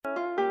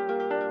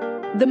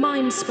The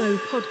Mindspo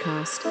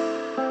podcast.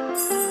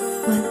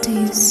 What do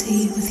you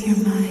see with your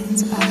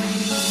mind's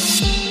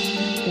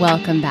eye?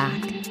 Welcome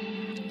back.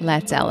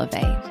 Let's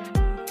elevate.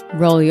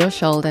 Roll your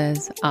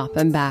shoulders up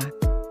and back.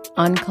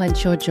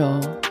 Unclench your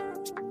jaw.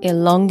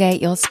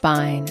 Elongate your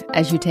spine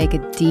as you take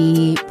a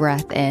deep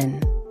breath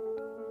in.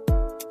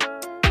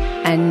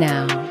 And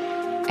now,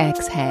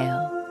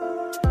 exhale.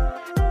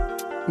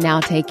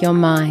 Now take your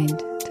mind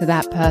to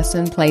that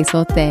person, place,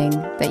 or thing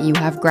that you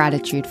have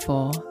gratitude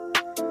for,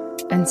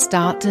 and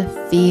start to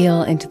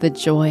feel into the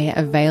joy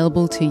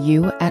available to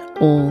you at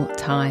all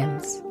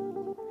times.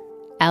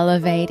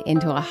 Elevate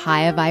into a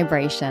higher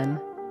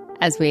vibration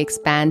as we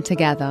expand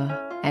together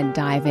and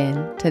dive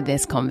into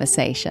this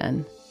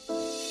conversation.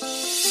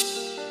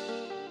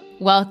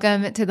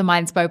 Welcome to the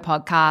Mindspo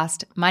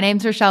podcast. My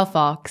name's Rochelle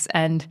Fox,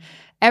 and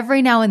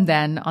every now and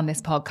then on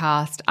this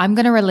podcast, I'm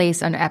going to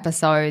release an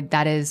episode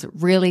that is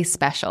really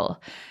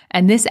special.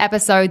 And this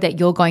episode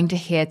that you're going to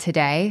hear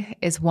today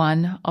is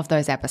one of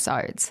those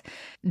episodes.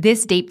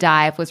 This deep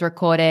dive was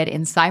recorded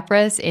in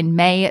Cyprus in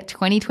May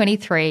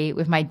 2023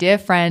 with my dear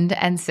friend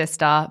and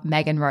sister,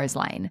 Megan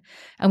Roselane.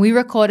 And we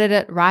recorded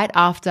it right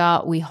after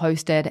we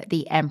hosted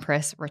the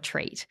Empress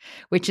retreat,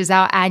 which is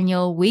our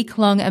annual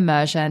week-long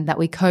immersion that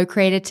we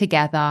co-created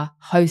together,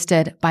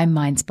 hosted by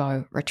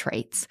Mindspo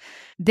Retreats.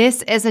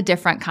 This is a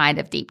different kind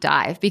of deep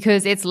dive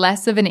because it's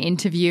less of an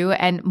interview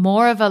and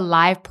more of a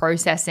live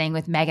processing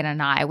with Megan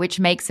and I, which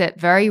makes it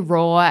very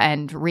raw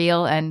and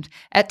real and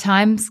at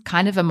times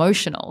kind of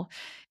emotional.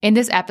 In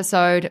this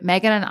episode,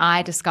 Megan and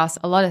I discuss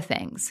a lot of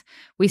things.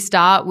 We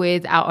start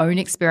with our own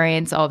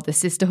experience of the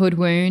sisterhood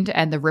wound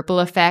and the ripple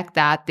effect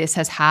that this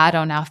has had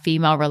on our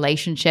female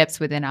relationships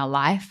within our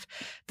life,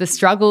 the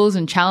struggles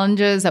and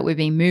challenges that we've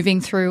been moving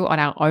through on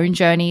our own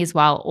journeys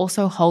while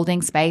also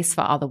holding space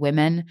for other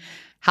women,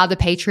 how the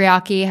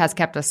patriarchy has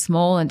kept us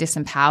small and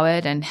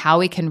disempowered, and how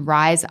we can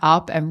rise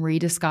up and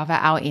rediscover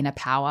our inner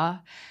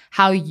power,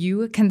 how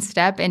you can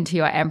step into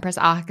your Empress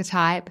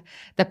archetype,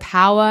 the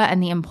power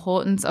and the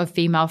importance of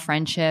female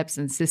friendships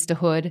and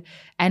sisterhood,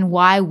 and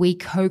why we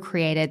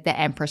co-created the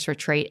Empress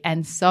retreat,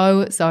 and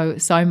so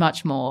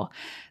much more.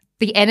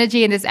 The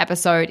energy in this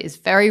episode is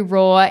very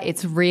raw,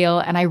 it's real,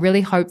 and I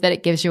really hope that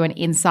it gives you an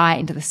insight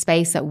into the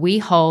space that we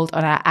hold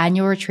on our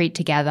annual retreat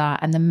together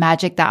and the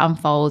magic that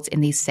unfolds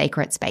in these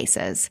sacred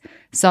spaces.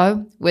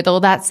 So, with all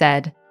that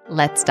said,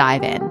 let's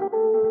dive in.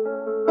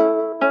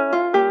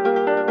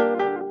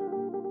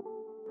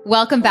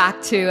 Welcome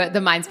back to the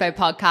Mindspo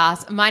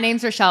podcast. My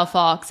name's Rochelle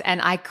Fox,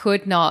 and I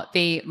could not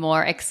be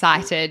more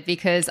excited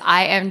because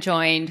I am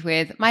joined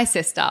with my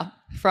sister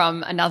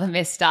from another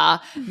Mr.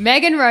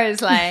 Megan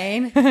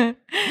Roselane.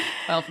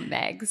 Welcome,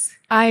 Megs.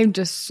 I'm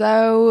just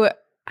so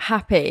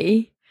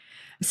happy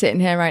sitting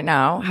here right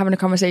now having a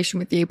conversation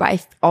with you, but I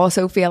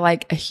also feel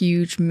like a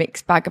huge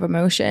mixed bag of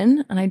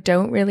emotion, and I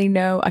can't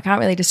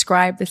really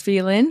describe this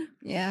feeling.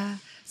 Yeah.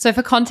 So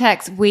for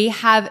context, we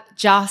have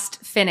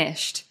just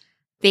finished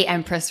the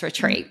Empress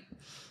retreat.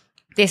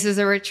 This is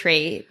a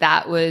retreat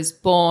that was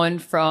born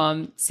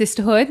from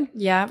sisterhood,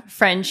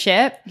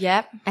 friendship,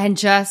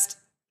 and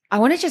I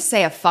want to just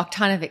say a fuck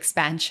ton of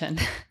expansion.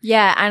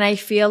 Yeah, and I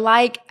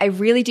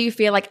really do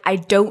feel like I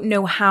don't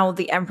know how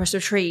the Empress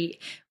retreat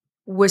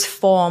was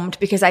formed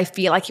because I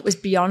feel like it was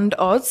beyond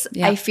us.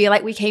 Yeah. I feel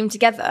like we came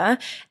together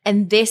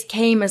and this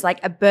came as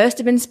like a burst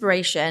of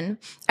inspiration.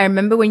 I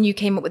remember when you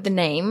came up with the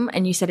name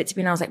and you said it to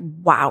me and I was like,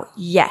 wow,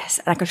 yes.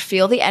 And I could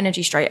feel the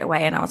energy straight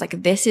away. And I was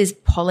like, this is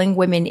pulling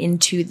women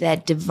into their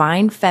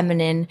divine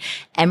feminine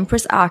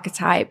Empress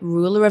archetype,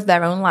 ruler of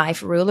their own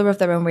life, ruler of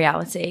their own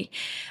reality.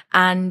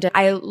 And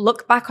I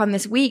look back on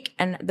this week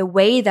and the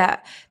way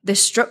that the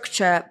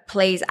structure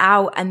plays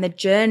out and the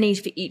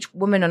journeys for each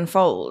woman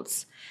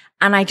unfolds.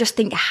 And I just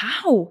think,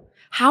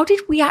 how did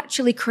we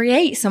actually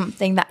create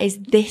something that is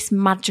this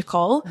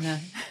magical?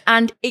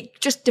 And it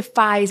just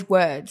defies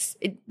words.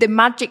 The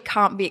magic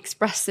can't be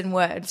expressed in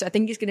words. I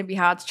think it's going to be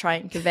hard to try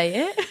and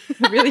convey it.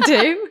 I really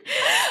do.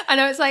 I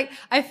know, it's like,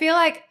 I feel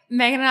like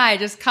Megan and I are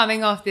just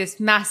coming off this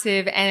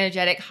massive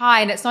energetic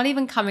high, and it's not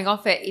even coming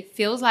off it. It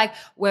feels like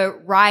we're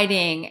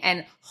riding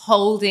and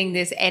holding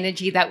this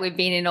energy that we've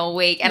been in all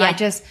week. And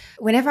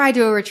whenever I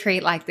do a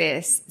retreat like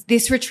this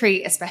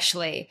retreat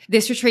especially,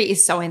 this retreat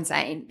is so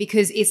insane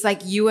because it's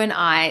like you and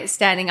I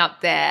standing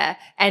up there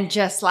and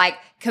just like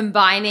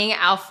combining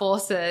our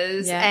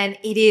forces. Yeah. And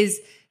it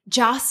is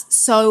just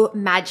so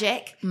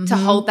magic to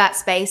hold that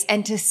space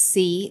and to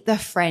see the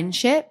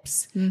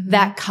friendships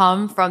that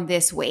come from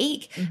this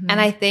week.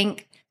 And I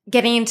think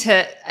getting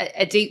into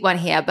a deep one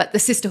here, but the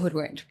sisterhood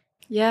wound.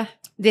 Yeah.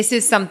 This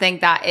is something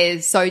that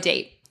is so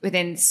deep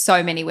within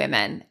so many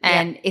women.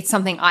 And it's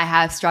something I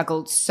have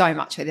struggled so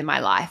much with in my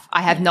life.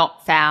 I have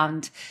not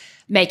found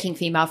making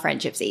female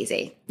friendships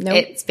easy. Nope.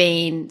 It's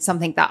been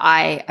something that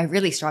I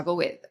really struggle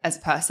with as a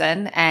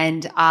person.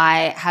 And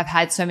I have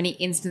had so many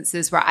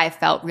instances where I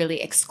felt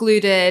really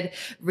excluded,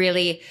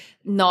 really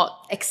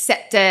not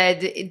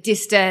accepted,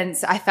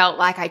 distance. I felt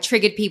like I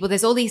triggered people.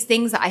 There's all these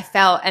things that I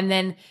felt. And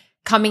then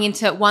coming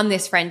into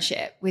this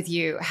friendship with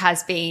you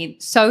has been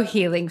so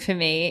healing for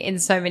me in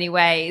so many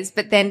ways.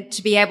 But then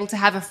to be able to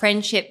have a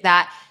friendship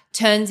that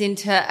turns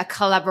into a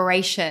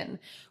collaboration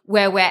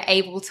where we're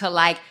able to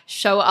like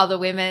show other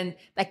women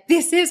like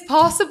this is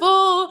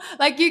possible.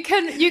 Like you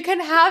can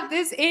have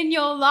this in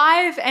your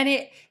life. And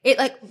it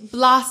like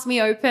blasts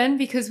me open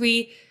because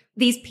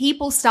these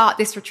people start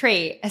this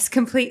retreat as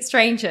complete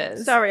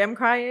strangers. Sorry, I'm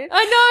crying.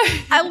 I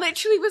know. I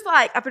literally was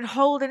like, I've been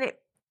holding it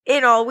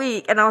in all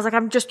week, and I was like,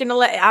 I'm just going to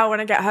let it out when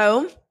I get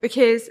home,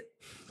 because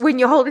when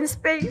you're holding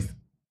space,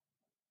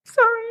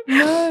 sorry.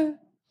 No.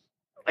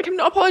 Like, I'm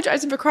not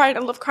apologizing for crying. I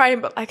love crying,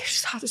 but like, I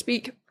just have to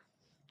speak.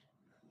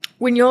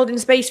 When you're holding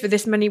space for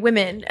this many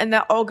women, and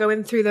they're all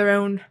going through their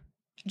own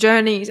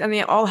journeys, and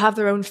they all have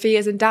their own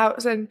fears and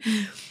doubts and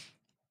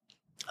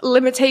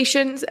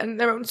limitations and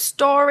their own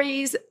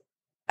stories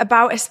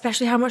about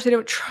especially how much they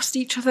don't trust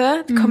each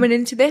other coming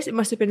into this. It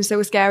must have been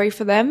so scary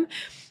for them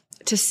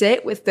to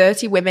sit with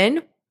 30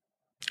 women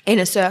in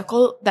a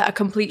circle that are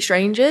complete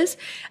strangers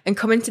and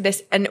come into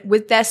this, and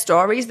with their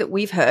stories that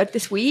we've heard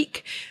this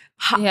week,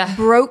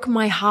 broke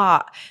my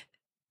heart.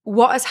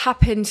 What has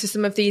happened to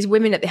some of these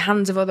women at the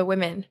hands of other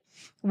women,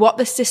 what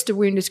the sister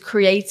wound has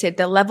created,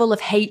 the level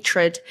of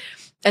hatred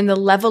and the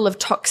level of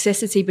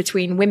toxicity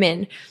between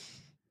women.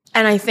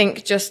 And I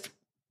think just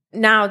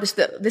now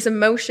this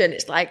emotion,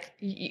 it's like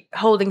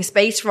holding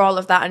space for all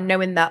of that, and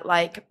knowing that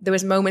like there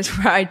was moments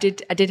where I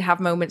did have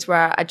moments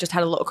where I just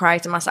had a little cry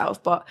to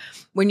myself. But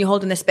when you're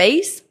holding the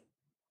space,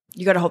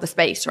 you got to hold the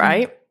space,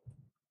 right?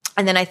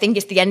 And then I think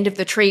it's the end of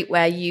the treat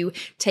where you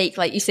take,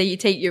 like you say, you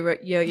take your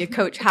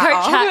coach hat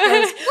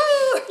off.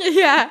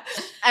 Yeah.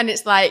 And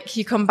it's like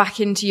you come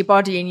back into your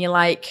body and you're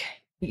like,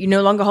 you're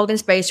no longer holding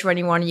space for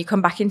anyone. You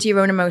come back into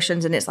your own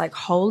emotions, and it's like,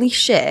 holy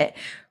shit,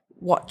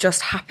 what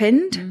just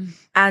happened?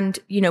 And,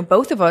 you know,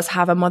 both of us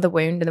have a mother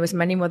wound, and there was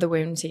many mother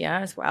wounds here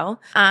as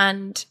well.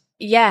 And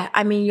yeah,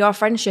 I mean, your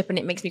friendship, and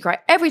it makes me cry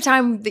every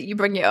time that you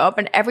bring it up.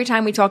 And every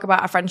time we talk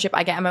about our friendship,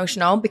 I get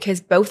emotional, because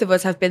both of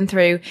us have been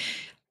through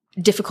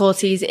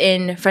difficulties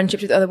in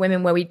friendships with other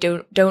women where we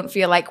don't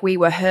feel like we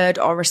were heard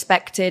or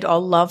respected or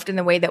loved in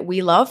the way that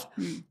we love.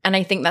 And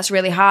I think that's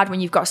really hard when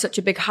you've got such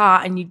a big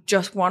heart and you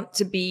just want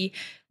to be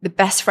the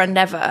best friend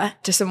ever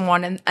to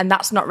someone, and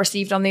that's not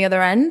received on the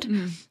other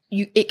end.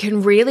 It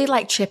can really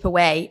like chip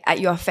away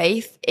at your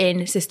faith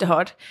in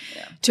sisterhood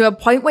to a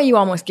point where you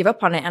almost give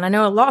up on it. And I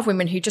know a lot of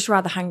women who just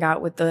rather hang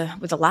out with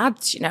the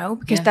lads, you know,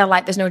 because they're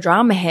like, there's no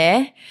drama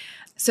here.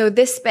 So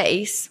this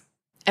space,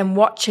 and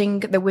watching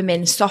the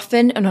women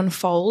soften and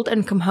unfold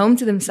and come home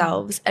to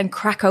themselves and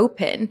crack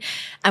open.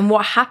 And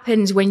what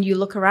happens when you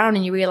look around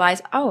and you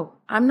realize, oh,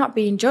 I'm not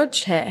being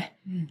judged here.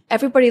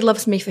 Everybody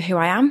loves me for who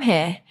I am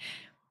here.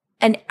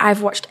 And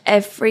I've watched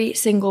every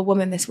single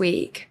woman this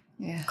week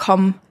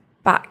come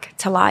back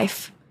to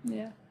life.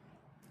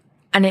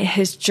 And it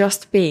has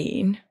just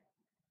been,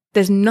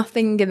 there's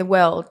nothing in the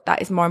world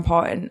that is more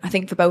important, I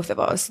think, for both of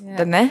us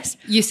than this.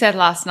 You said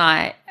last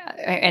night,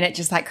 and it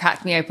just like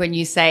cracked me open,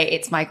 you say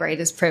it's my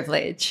greatest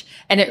privilege.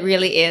 And it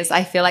really is.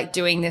 I feel like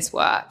doing this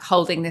work,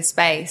 holding this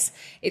space,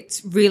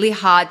 it's really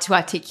hard to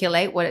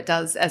articulate what it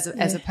does as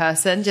a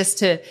person. Just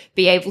to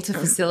be able to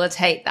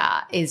facilitate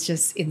that is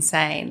just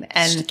insane.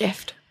 And it's just a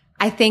gift.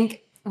 I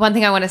think one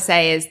thing I want to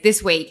say is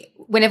this week,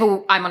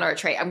 whenever I'm on a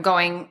retreat, I'm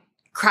going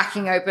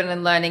cracking open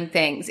and learning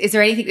things. Is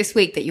there anything this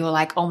week that you were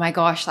like, oh my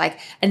gosh, like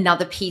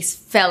another piece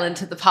fell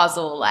into the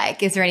puzzle?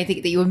 Like, is there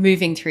anything that you were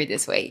moving through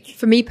this week?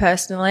 For me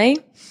personally,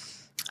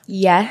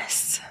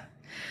 yes.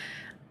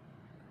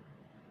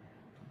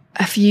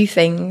 A few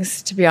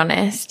things, to be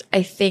honest.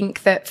 I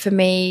think that for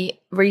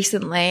me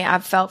recently,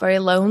 I've felt very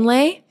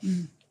lonely.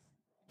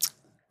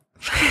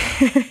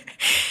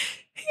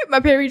 My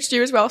period's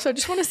due as well, so I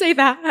just want to say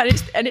that.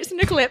 And it's an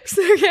eclipse,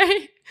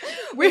 okay?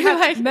 We have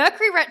like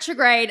Mercury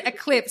retrograde,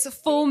 eclipse,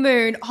 full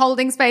moon,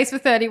 holding space for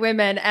 30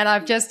 women. And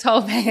I've just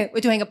told me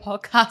we're doing a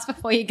podcast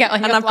before you get on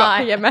your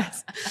flight. And I've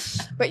got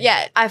PMS. But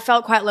yeah, I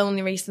felt quite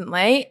lonely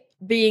recently,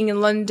 being in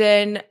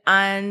London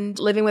and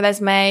living with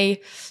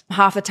Esme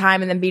half the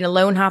time, and then being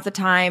alone half the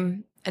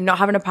time and not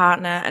having a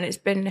partner. And it's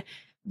been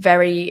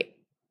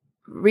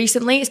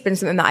recently, it's been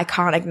something that I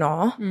can't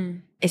ignore.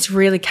 It's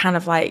really kind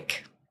of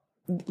like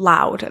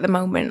loud at the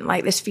moment,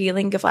 like this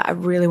feeling of like, I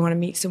really want to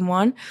meet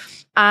someone.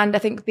 And I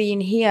think being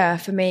here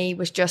for me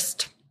was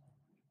just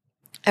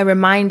a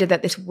reminder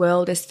that this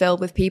world is filled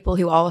with people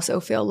who also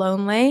feel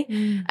lonely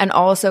and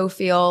also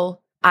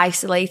feel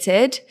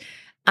isolated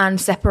and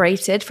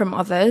separated from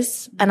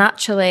others. And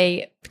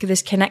actually,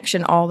 there's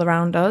connection all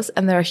around us,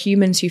 and there are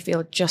humans who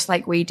feel just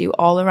like we do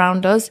all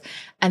around us,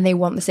 and they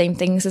want the same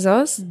things as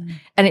us.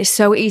 And it's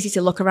so easy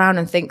to look around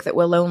and think that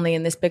we're lonely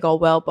in this big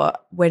old world,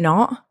 but we're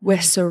not.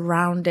 We're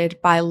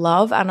surrounded by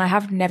love, and I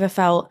have never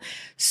felt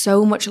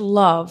so much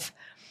love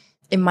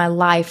in my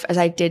life as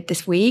I did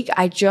this week.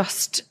 I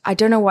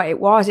don't know what it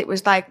was. It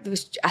was like,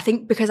 I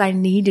think because I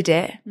needed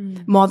it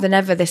more than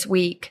ever this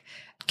week.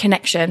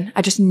 Connection.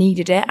 I just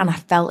needed it, and I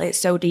felt it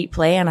so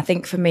deeply. And I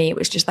think for me, it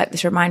was just like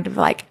this reminder of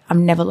like,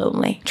 I'm never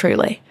lonely,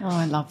 truly. Oh,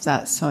 I love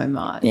that so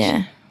much.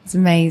 Yeah. It's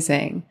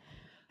amazing.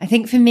 I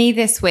think for me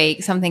this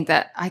week, something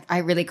that I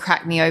really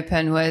cracked me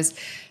open was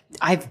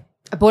I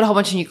bought a whole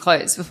bunch of new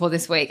clothes before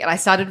this week, and I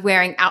started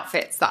wearing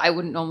outfits that I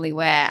wouldn't normally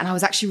wear. And I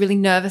was actually really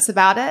nervous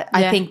about it.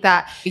 I think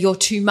that your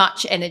too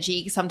much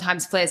energy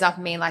sometimes flares up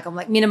in me. Like, I'm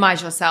like,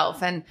 minimize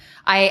yourself. And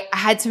I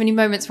had so many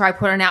moments where I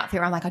put on an outfit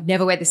where I'm like, I'd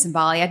never wear this in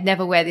Bali. I'd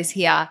never wear this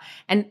here.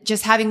 And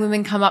just having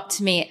women come up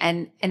to me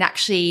and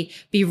actually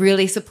be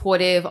really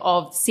supportive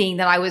of seeing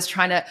that I was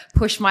trying to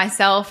push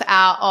myself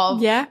out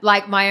of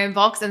like my own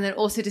box. And then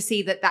also to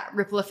see that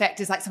ripple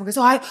effect is like someone goes,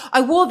 oh, I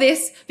wore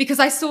this because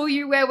I saw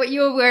you wear what you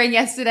were wearing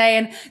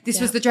yesterday. And this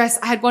was the dress.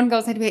 I had one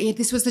girl say to me,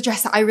 this was the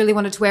dress that I really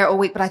wanted to wear all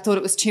week, but I thought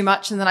it was too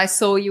much. And then I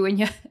saw you in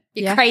your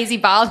crazy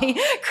Bali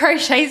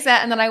crochet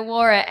set, and then I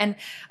wore it. And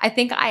I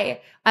think I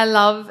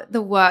love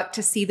the work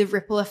to see the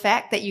ripple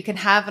effect that you can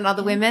have on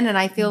other women. And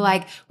I feel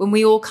like when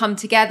we all come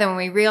together, when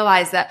we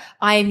realize that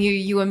I am you,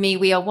 you are me,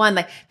 we are one,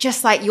 like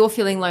just like you're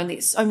feeling lonely,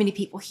 so many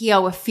people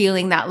here were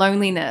feeling that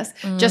loneliness.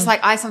 Just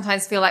like I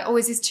sometimes feel like, oh,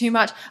 is this too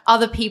much?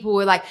 Other people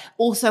were like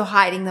also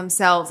hiding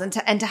themselves, and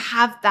to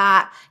have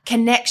that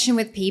connection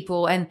with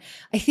people. And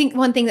I think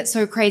one thing that's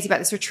so crazy about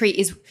this retreat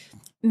is,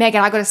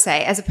 Megan, I got to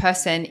say, as a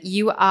person,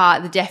 you are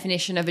the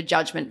definition of a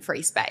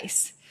judgment-free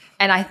space.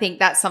 And I think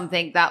that's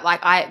something that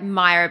like I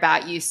admire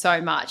about you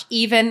so much.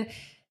 Even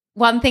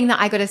one thing that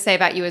I got to say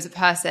about you as a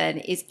person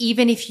is,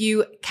 even if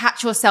you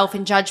catch yourself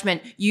in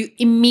judgment, you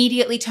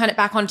immediately turn it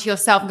back onto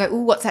yourself and go,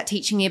 oh, what's that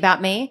teaching me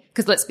about me?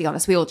 Because let's be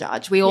honest, we all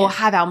judge. We all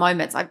have our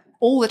moments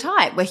all the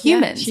time. We're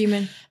humans.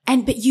 Human.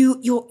 But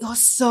you're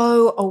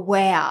so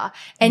aware,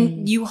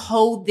 and you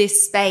hold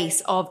this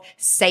space of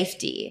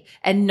safety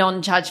and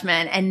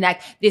non-judgment and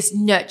like this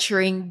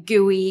nurturing,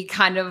 gooey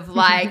kind of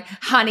like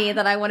honey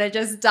that I want to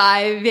just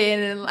dive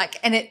in,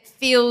 and it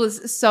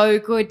feels so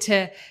good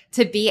to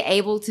be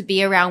able to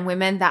be around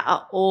women that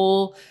are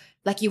all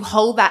like, you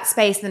hold that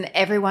space and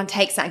everyone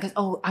takes that and goes,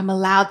 oh, I'm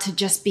allowed to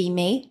just be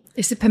me.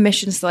 It's a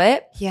permission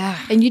slip. Yeah.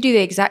 And you do the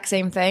exact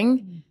same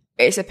thing.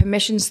 It's a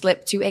permission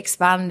slip to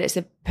expand. It's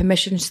a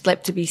permission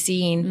slip to be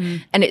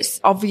seen. And it's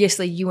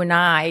obviously you and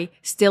I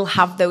still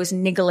have those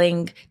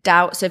niggling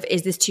doubts of,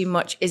 is this too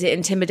much? Is it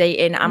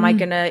intimidating? Am I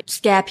going to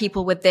scare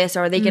people with this?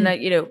 Or are they going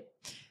to,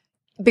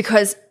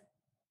 because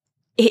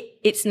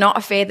it's not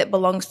a fear that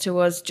belongs to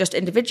us just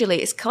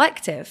individually. It's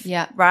collective.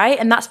 Yeah. Right.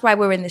 And that's why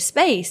we're in this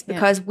space,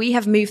 because we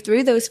have moved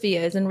through those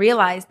fears and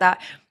realized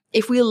that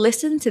if we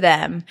listen to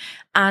them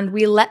and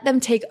we let them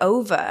take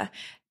over,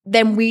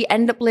 then we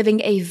end up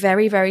living a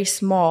very, very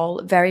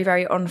small, very,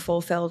 very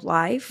unfulfilled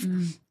life.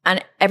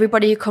 And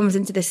everybody who comes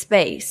into this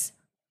space,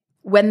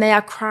 when they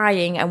are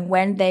crying and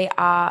when they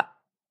are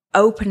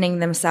opening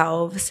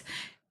themselves,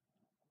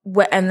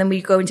 and then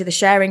we go into the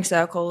sharing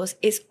circles,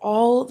 it's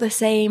all the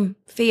same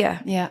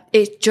fear. Yeah.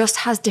 It just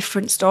has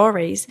different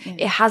stories. Yeah.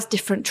 It has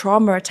different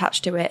trauma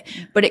attached to it,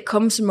 but it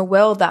comes from a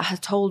world that has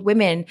told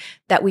women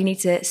that we need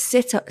to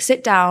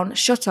sit down,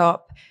 shut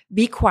up,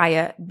 be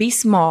quiet, be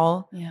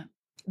small,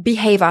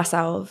 behave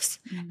ourselves.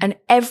 And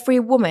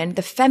every woman,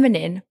 the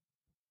feminine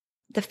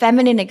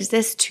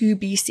exists to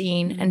be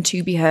seen and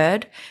to be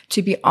heard,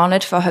 to be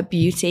honored for her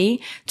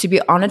beauty, to be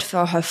honored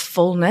for her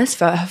fullness,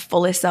 for her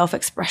fullest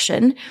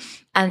self-expression.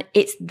 And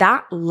it's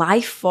that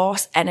life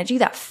force energy,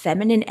 that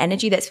feminine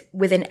energy that's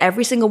within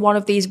every single one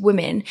of these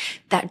women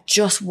that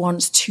just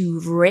wants to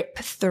rip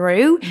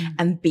through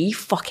and be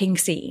fucking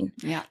seen.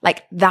 Yeah.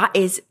 Like that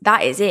is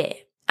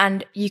it.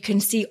 And you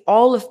can see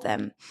all of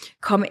them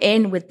come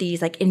in with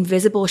these like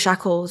invisible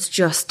shackles,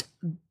 just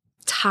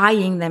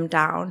tying them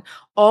down,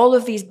 all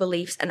of these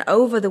beliefs. And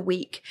over the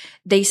week,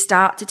 they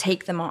start to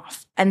take them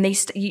off. And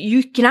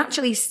you can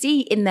actually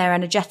see in their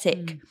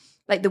energetic,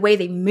 like the way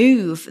they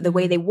move, the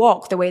way they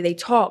walk, the way they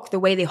talk, the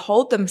way they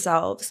hold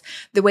themselves,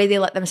 the way they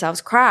let themselves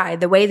cry,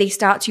 the way they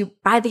start to,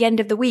 by the end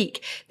of the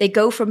week, they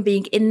go from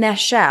being in their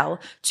shell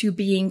to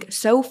being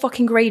so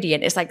fucking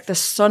radiant. It's like the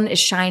sun is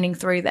shining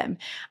through them.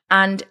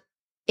 And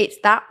it's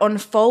that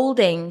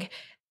unfolding.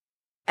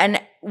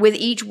 And with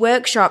each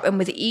workshop and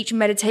with each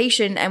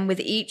meditation and with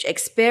each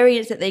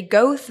experience that they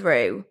go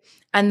through,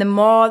 and the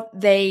more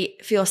they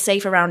feel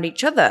safe around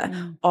each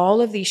other, all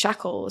of these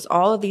shackles,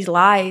 all of these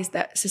lies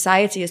that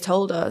society has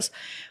told us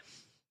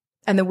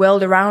and the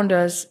world around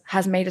us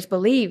has made us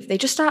believe, they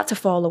just start to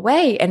fall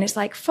away. And it's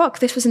like, fuck,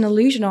 this was an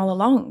illusion all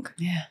along.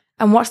 Yeah.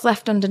 And what's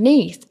left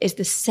underneath is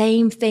the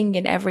same thing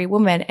in every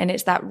woman. And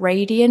it's that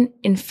radiant,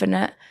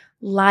 infinite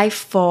life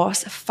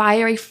force,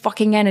 fiery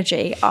fucking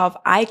energy of,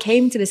 I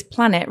came to this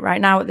planet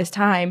right now at this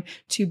time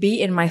to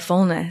be in my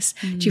fullness,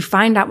 to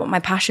find out what my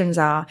passions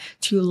are,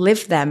 to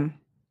live them,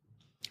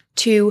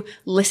 to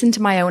listen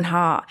to my own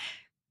heart,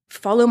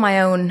 follow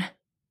my own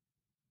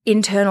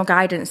internal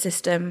guidance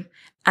system,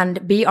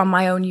 and be on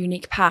my own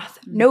unique path.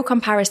 No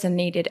comparison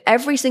needed.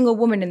 Every single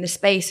woman in the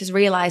space has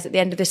realized at the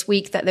end of this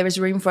week that there is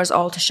room for us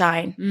all to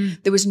shine.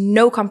 There was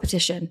no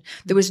competition.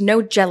 There was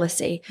no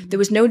jealousy. There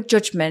was no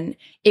judgment.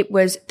 It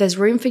was, there's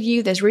room for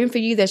you, there's room for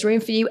you, there's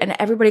room for you. And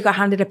everybody got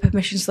handed a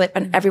permission slip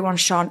and everyone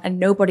shone and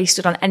nobody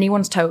stood on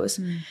anyone's toes.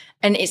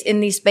 And it's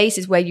in these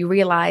spaces where you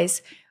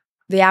realize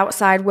the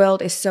outside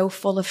world is so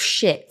full of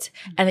shit.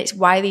 And it's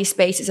why these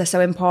spaces are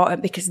so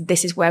important, because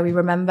this is where we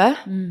remember.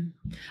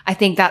 I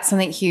think that's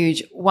something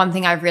huge. One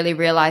thing I've really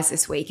realized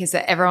this week is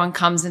that everyone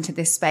comes into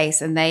this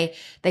space and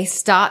they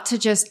start to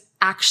just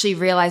actually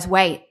realize,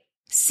 wait,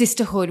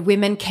 sisterhood,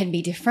 women can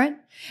be different.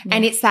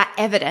 And it's that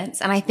evidence.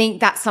 And I think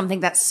that's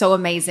something that's so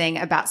amazing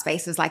about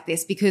spaces like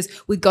this, because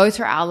we go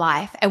through our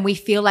life and we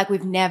feel like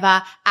we've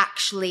never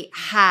actually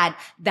had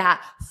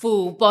that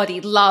full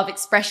body love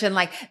expression,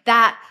 like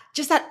that,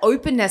 just that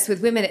openness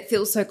with women. It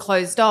feels so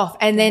closed off.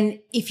 And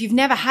then if you've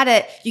never had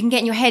it, you can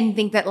get in your head and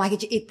think that like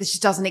it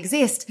just doesn't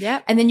exist.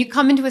 Yeah. And then you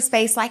come into a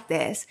space like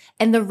this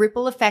and the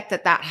ripple effect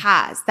that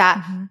has,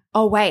 that,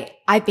 oh wait,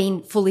 I've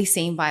been fully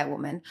seen by a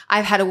woman.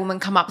 I've had a woman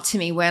come up to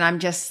me when I'm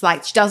just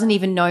like, she doesn't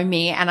even know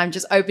me, and I'm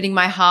just opening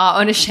my heart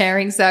on a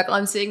sharing circle.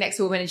 I'm sitting next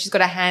to a woman and she's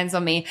got her hands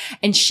on me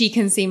and she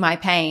can see my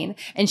pain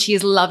and she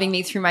is loving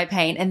me through my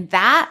pain. And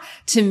that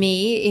to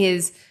me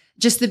is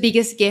just the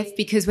biggest gift,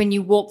 because when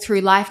you walk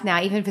through life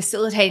now, even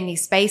facilitating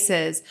these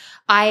spaces,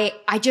 I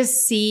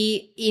just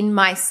see in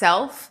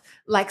myself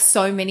like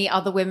so many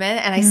other women,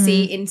 and I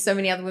see in so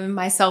many other women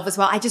myself as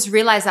well. I just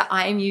realize that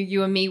I am you,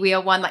 you are me, we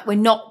are one. Like we're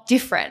not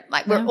different.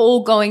 Like we're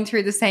all going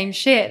through the same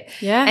shit.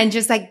 Yeah. And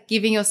just like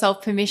giving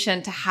yourself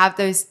permission to have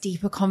those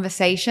deeper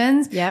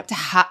conversations, to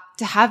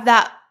have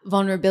that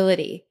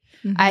vulnerability.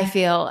 I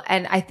feel.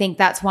 And I think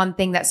that's one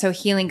thing that's so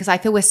healing, because I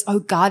feel we're so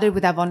guarded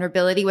with our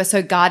vulnerability. We're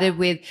so guarded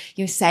with,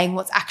 saying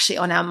what's actually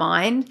on our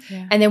mind.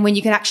 Yeah. And then when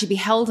you can actually be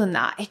held in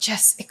that,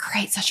 it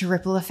creates such a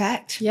ripple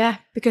effect. Yeah.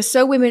 Because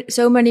so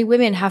many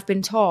women have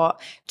been taught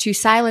to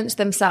silence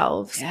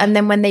themselves. Yeah. And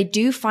then when they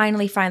do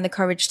finally find the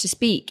courage to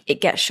speak,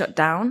 it gets shut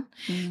down.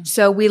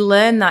 So we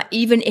learn that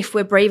even if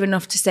we're brave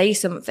enough to say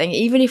something,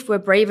 even if we're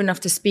brave enough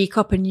to speak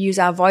up and use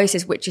our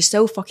voices, which is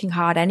so fucking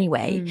hard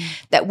anyway,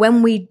 that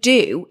when we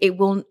do, it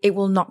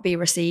will not be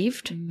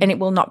received and it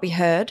will not be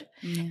heard.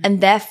 And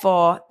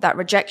therefore that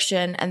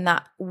rejection and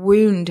that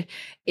wound,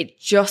 it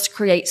just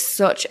creates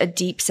such a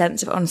deep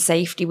sense of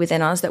unsafety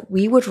within us that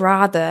we would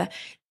rather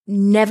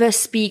never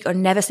speak or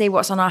never say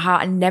what's on our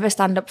heart and never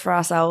stand up for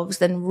ourselves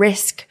than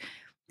risk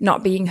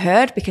not being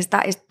heard, because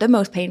that is the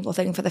most painful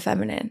thing for the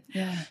feminine.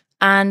 Yeah.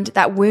 And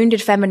that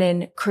wounded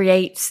feminine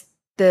creates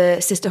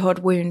the sisterhood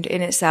wound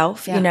in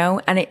itself,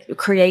 and it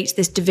creates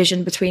this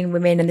division between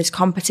women and this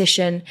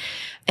competition.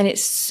 And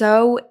it's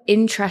so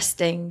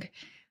interesting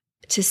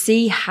to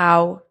see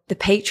how the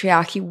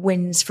patriarchy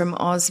wins from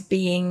us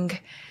being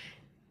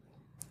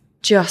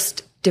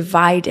just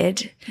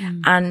divided,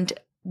 and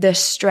the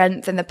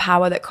strength and the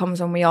power that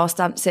comes when we all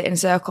sit in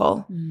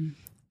circle.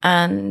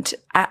 And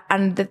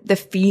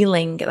the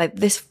feeling like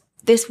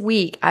this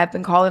week, I've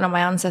been calling on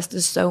my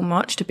ancestors so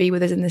much to be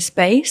with us in this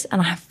space,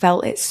 and I have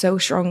felt it so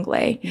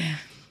strongly. Yeah.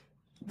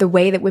 The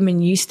way that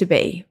women used to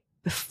be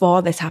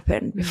before this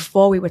happened,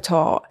 before we were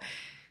taught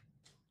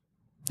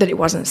that it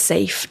wasn't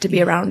safe to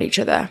be around each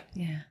other.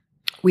 Yeah.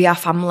 We are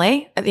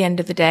family at the end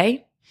of the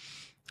day.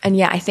 And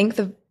yeah, I think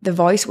the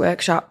voice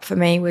workshop for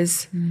me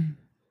was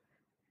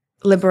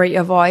liberate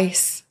your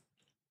voice.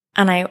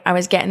 And I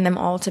was getting them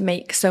all to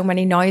make so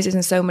many noises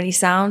and so many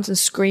sounds and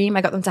scream.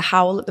 I got them to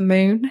howl at the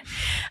moon.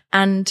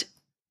 And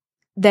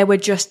there were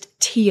just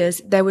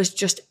tears. There was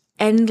just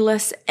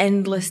endless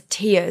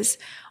tears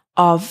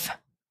of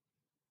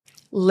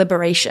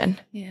liberation.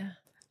 Yeah.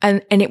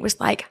 And it was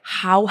like,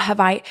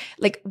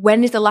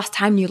 when is the last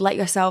time you let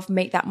yourself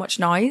make that much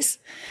noise?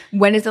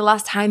 When is the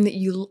last time that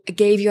you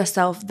gave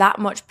yourself that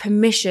much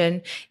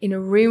permission in a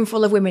room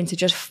full of women to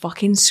just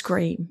fucking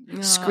scream?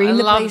 Scream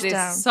the place down. I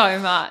love this so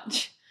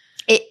much.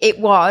 It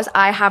was.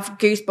 I have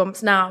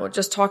goosebumps now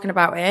just talking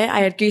about it.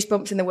 I had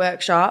goosebumps in the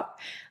workshop.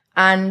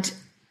 And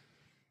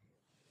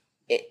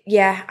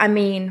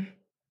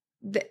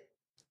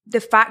the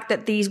fact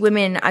that these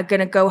women are going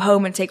to go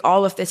home and take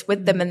all of this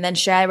with them and then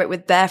share it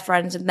with their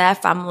friends and their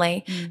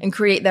family and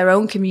create their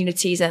own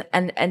communities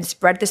and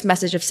spread this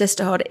message of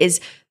sisterhood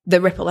is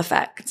the ripple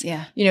effect.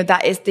 Yeah.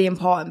 That is the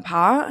important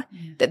part,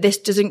 that this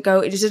doesn't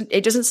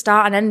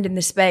start and end in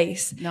this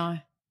space. No.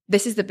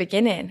 This is the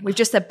beginning. We've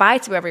just said bye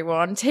to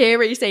everyone.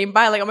 Teary saying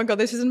bye, like, oh my God,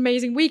 this is an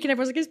amazing week. And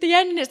everyone's like, it's the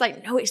end. And it's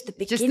like, no, it's the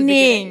beginning. Just the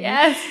beginning.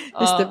 Yes.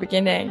 It's the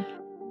beginning.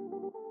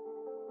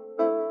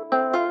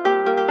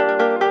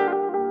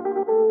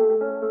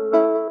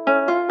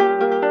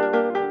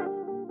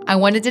 I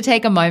wanted to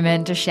take a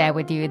moment to share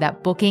with you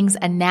that bookings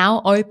are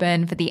now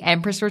open for the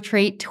Empress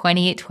Retreat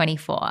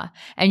 2024.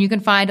 And you can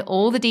find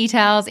all the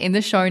details in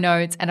the show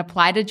notes and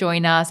apply to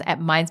join us at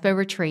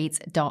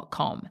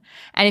mindsporetreats.com.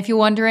 And if you're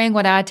wondering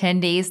what our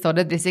attendees thought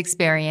of this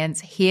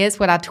experience, here's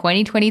what our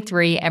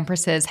 2023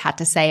 Empresses had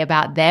to say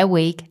about their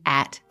week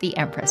at the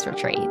Empress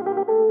Retreat.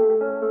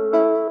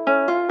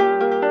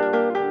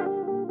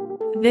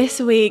 This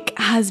week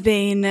has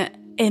been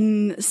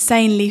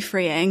insanely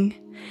freeing.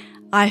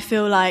 I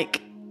feel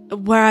like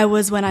where I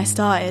was when I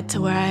started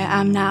to where I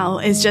am now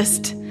is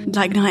just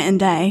like night and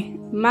day.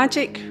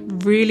 Magic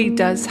really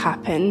does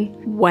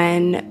happen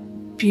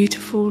when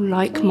beautiful,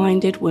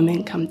 like-minded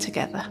women come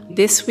together.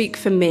 This week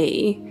for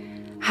me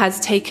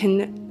has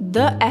taken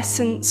the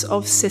essence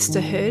of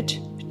sisterhood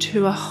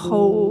to a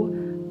whole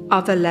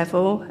other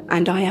level,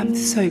 and I am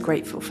so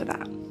grateful for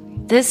that.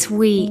 This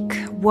week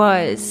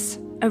was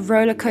a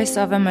roller coaster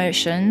of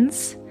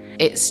emotions.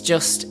 It's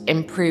just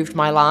improved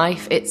my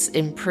life. It's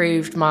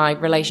improved my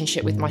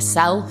relationship with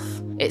myself.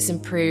 It's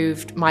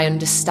improved my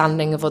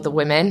understanding of other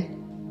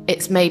women.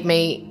 It's made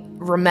me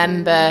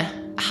remember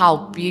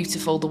how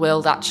beautiful the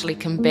world actually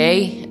can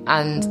be,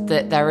 and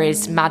that there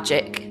is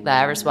magic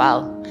there as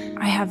well.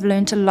 I have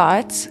learned a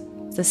lot.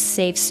 The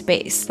safe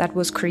space that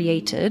was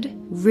created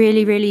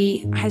really,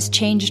 really has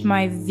changed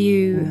my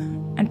view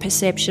and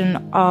perception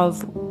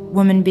of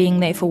women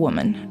being there for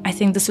women. I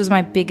think this was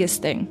my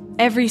biggest thing.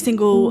 Every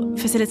single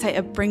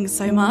facilitator brings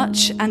so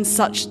much and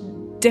such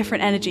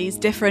different energies,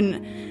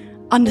 different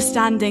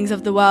understandings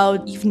of the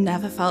world. You've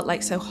never felt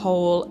like so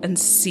whole and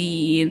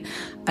seen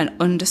and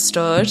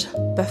understood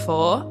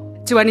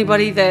before. To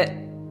anybody that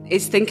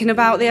is thinking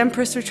about the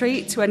Empress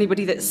Retreat, to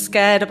anybody that's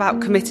scared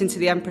about committing to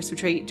the Empress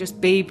Retreat, just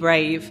be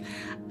brave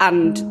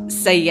and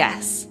say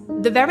yes.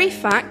 The very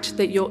fact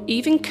that you're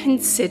even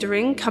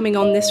considering coming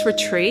on this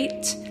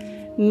retreat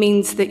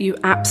means that you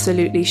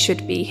absolutely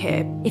should be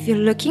here. If you're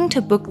looking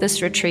to book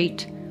this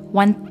retreat,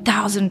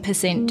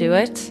 1000% do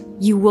it.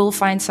 You will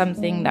find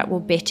something that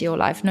will better your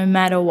life no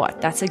matter what.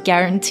 That's a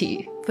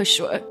guarantee for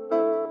sure.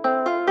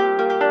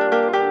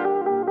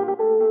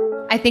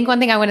 I think one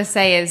thing I want to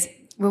say is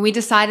when we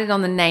decided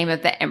on the name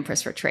of the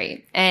Empress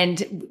Retreat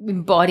and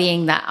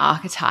embodying that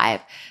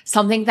archetype,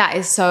 something that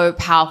is so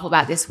powerful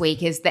about this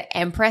week is the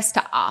Empress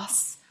to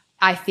us,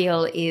 I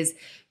feel, is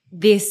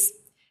this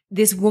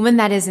woman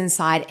that is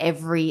inside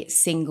every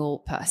single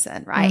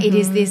person, right? It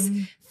is this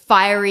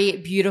fiery,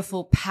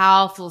 beautiful,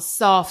 powerful,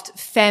 soft,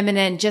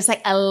 feminine, just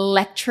like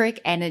electric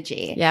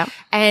energy. Yeah.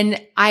 And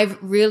I've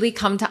really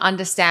come to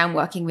understand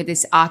working with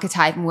this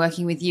archetype and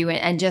working with you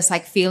and just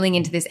like feeling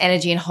into this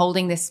energy and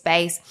holding this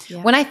space.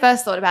 Yeah. When I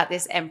first thought about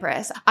this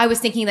Empress, I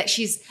was thinking that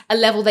she's a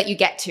level that you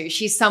get to.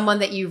 She's someone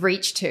that you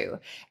reach to.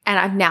 And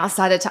I've now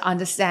started to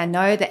understand,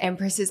 no, the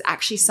Empress is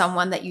actually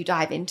someone that you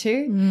dive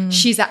into.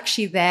 She's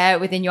actually there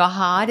within your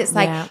heart. It's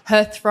like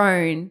her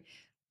throne.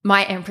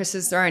 My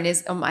Empress's throne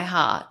is on my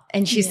heart,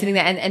 and she's sitting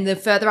there. And the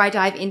further I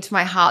dive into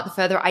my heart, the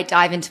further I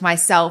dive into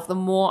myself, the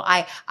more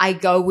I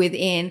go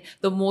within,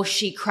 the more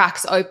she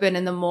cracks open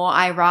and the more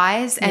I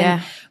rise.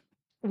 And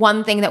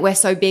one thing that we're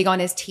so big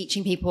on is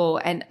teaching people.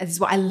 And this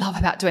is what I love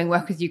about doing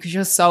work with you, because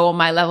you're so on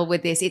my level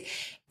with this. It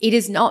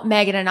is not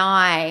Megan and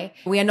I.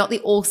 We are not the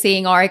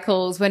all-seeing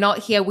oracles. We're not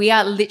here. We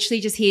are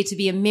literally just here to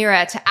be a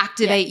mirror, to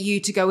activate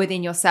you to go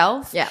within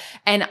yourself. Yeah.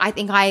 And I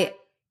think I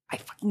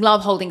fucking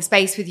love holding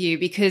space with you,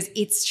 because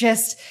it's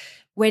just,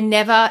 we're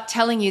never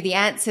telling you the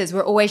answers.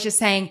 We're always just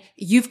saying,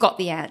 you've got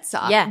the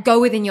answer. Yeah.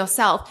 Go within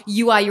yourself.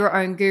 You are your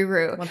own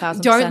guru.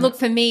 1000%. Don't look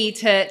for me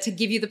to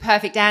give you the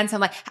perfect answer.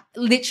 I'm like,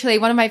 literally,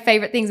 one of my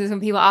favorite things is when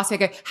people ask me,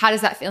 I go, how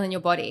does that feel in your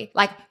body?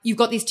 Like, you've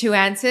got these two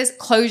answers.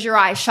 Close your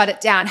eyes, shut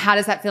it down. How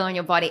does that feel in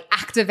your body?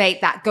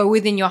 Activate that. Go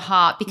within your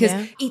heart, because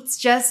it's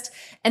just,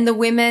 and the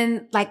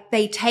women, like,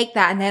 they take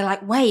that and they're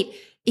like, wait,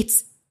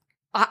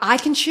 I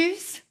can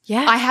choose.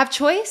 Yeah. I have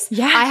choice.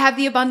 Yeah. I have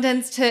the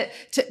abundance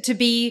to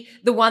be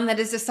the one that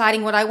is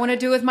deciding what I want to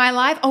do with my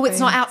life. Oh, it's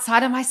not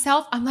outside of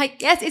myself. I'm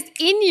like, yes, it's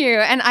in you.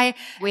 And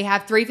we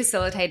have 3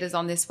 facilitators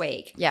on this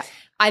week. Yeah.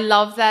 I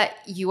love that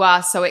you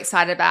are so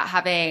excited about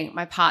having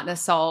my partner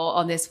Sol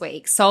on this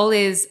week. Sol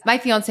is my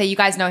fiance. You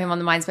guys know him on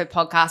the Mindspo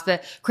podcast,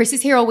 but Chris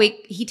is here all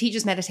week. He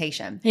teaches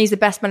meditation. He's the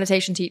best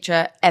meditation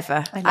teacher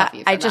ever. I love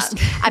you for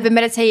that. I've been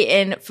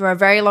meditating for a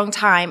very long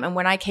time. And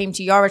when I came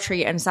to your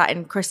retreat and sat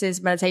in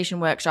Chris's meditation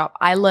workshop,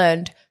 I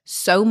learned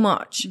so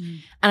much.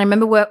 And I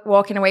remember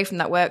walking away from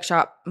that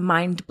workshop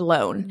mind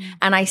blown.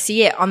 And I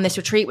see it on this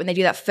retreat when they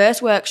do that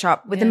first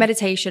workshop with the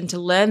meditation to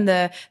learn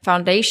the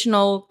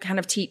foundational kind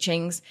of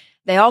teachings.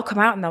 They all come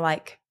out and they're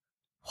like,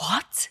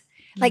 what?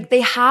 Like,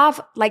 they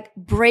have like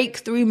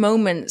breakthrough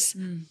moments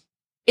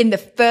in the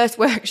first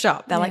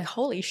workshop. They're like,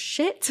 holy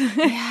shit.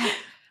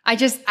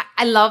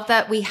 I love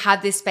that we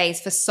had this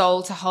space for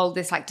Sol to hold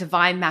this like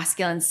divine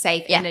masculine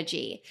safe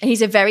energy. And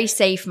he's a very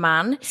safe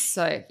man.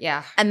 So,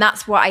 yeah. And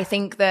that's what I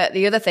think that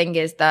the other thing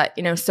is that,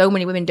 you know, so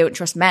many women don't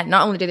trust men.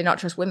 Not only do they not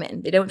trust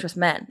women, they don't trust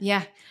men.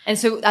 Yeah. And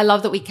so I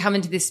love that we come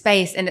into this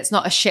space and it's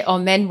not a shit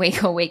on men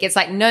week or week. It's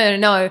like,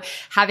 no.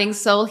 Having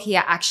Sol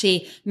here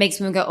actually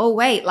makes women go, oh,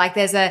 wait, like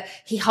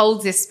he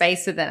holds this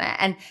space within it.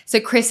 And so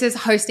Chris is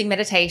hosting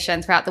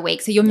meditation throughout the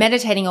week. So you're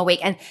meditating all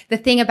week. And the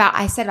thing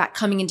I said about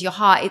coming into your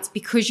heart, it's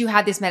because you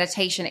had this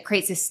meditation, it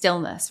creates this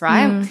stillness,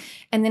 right?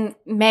 And then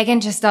Megan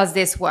just does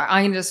this work.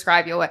 I'm going to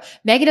describe your work.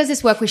 Megan does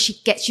this work where she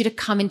gets you to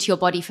come into your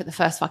body for the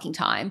first fucking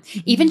time,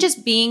 even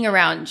just being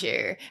around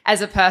you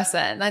as a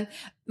person. And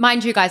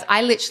mind you guys,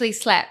 I literally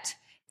slept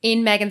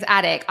in Megan's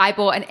attic. I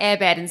bought an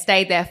airbed and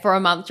stayed there for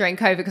a month during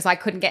COVID because I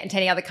couldn't get into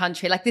any other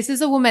country. Like, this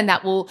is a woman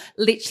that will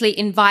literally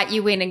invite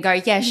you in and go,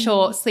 yeah,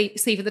 sure, sleep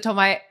at the top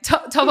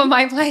of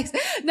my place.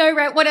 No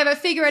rent, whatever,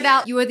 figure it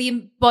out. You are the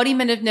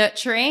embodiment of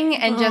nurturing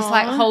and just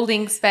like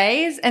holding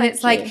space. And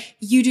it's like,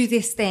 you do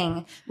this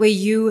thing where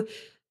you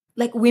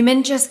like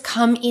women just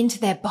come into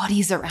their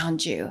bodies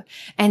around you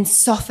and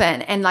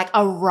soften and like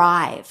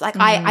arrive. Like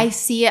I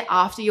see it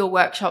after your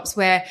workshops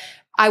where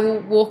I will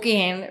walk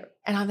in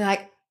and I'll be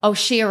like, oh,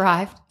 she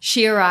arrived,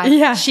 she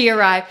arrived, she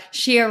arrived,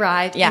 she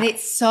arrived. Yeah. And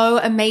it's so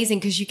amazing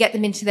because you get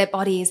them into their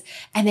bodies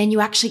and then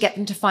you actually get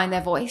them to find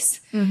their voice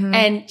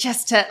and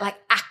just to like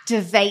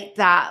activate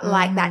that,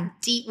 like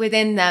that deep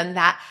within them,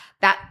 that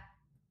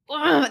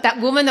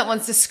woman that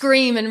wants to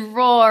scream and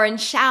roar and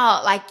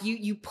shout, like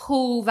you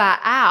pull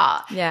that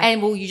out. Yeah.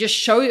 And you just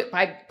show it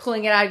by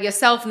pulling it out of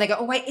yourself and they go,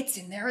 oh wait, it's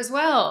in there as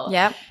well.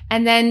 Yeah.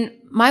 And then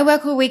my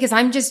work all week is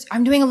I'm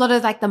doing a lot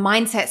of like the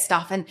mindset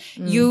stuff and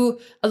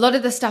a lot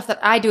of the stuff that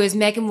I do is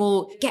Megan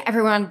will get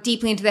everyone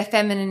deeply into their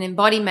feminine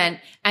embodiment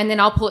and then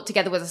I'll pull it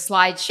together with a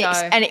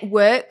slideshow. And it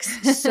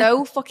works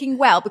so fucking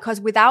well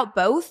because without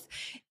both,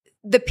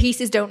 the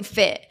pieces don't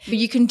fit. But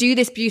you can do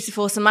this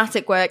beautiful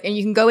somatic work and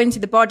you can go into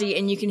the body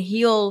and you can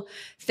heal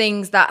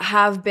things that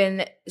have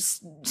been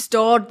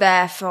stored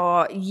there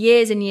for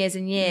years and years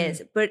and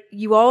years. But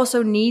you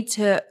also need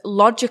to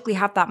logically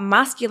have that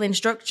masculine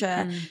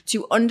structure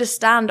to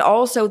understand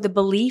also the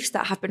beliefs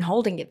that have been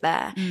holding it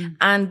there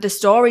and the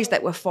stories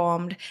that were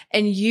formed.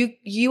 And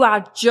you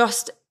are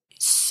just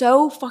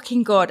so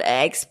fucking good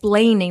at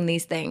explaining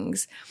these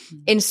things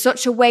in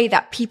such a way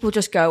that people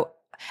just go.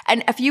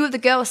 And a few of the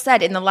girls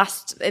said in the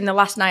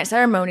last night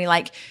ceremony,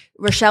 like,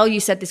 Rochelle,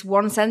 you said this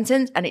one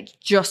sentence and it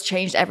just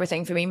changed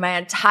everything for me. My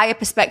entire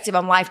perspective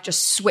on life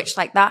just switched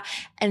like that.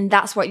 And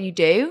that's what you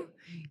do.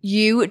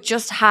 You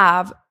just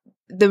have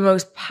the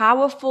most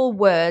powerful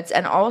words,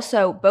 and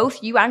also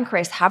both you and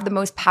Chris have the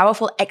most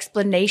powerful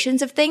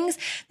explanations of things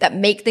that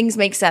make things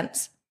make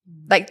sense.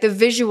 Like the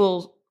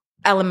visual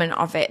element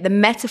of it, the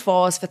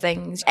metaphors for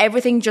things,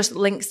 everything just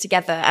links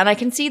together. And I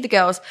can see the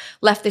girls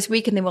left this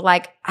week and they were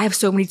like, I have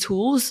so many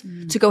tools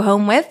to go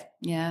home with.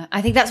 Yeah.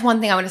 I think that's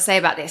one thing I want to say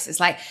about this is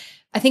like,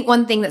 I think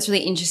one thing that's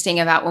really interesting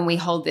about when we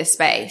hold this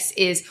space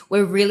is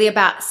we're really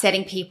about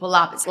setting people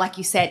up. It's like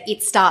you said,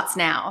 it starts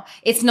now.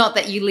 It's not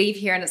that you leave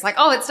here and it's like,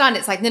 oh, it's done.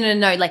 It's like,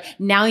 no. Like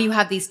now you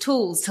have these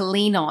tools to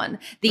lean on,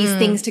 these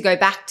things to go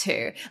back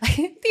to.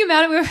 Like the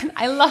amount of women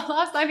I love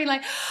last night being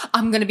like,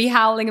 I'm going to be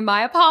howling in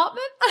my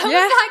apartment. I was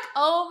like,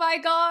 oh my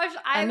gosh,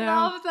 I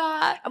love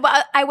that.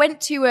 But I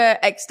went to a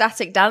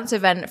ecstatic dance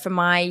event for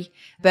my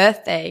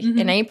birthday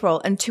in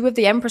April and two of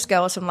the Empress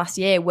girls from last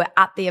year were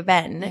at the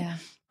event. Yeah.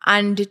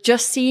 And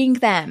just seeing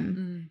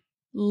them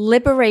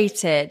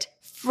liberated,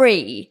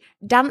 free,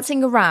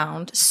 dancing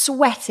around,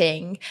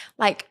 sweating,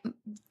 like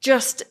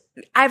just,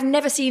 I've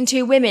never seen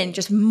two women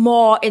just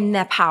more in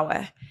their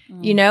power,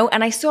 you know?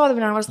 And I saw them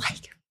and I was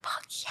like,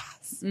 fuck yes.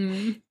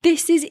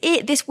 This is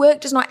it. This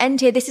work does not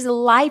end here. This is a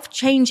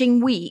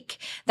life-changing week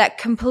that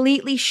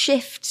completely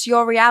shifts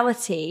your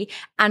reality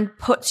and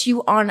puts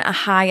you on a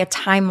higher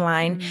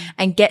timeline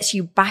and gets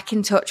you back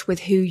in touch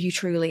with who you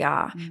truly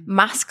are.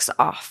 Masks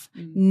off,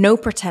 no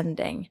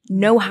pretending,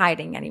 no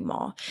hiding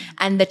anymore.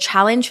 And the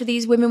challenge for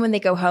these women when they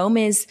go home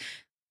is,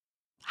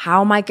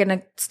 how am I going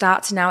to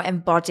start to now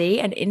embody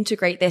and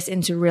integrate this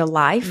into real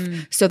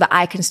life so that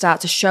I can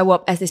start to show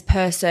up as this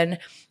person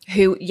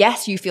who,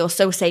 yes, you feel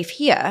so safe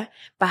here,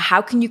 but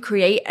how can you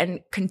create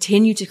and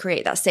continue to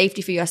create that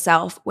safety for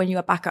yourself when you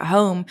are back at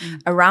home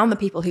around the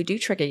people who do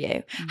trigger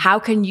you? How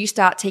can you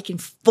start taking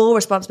full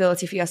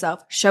responsibility for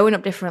yourself, showing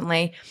up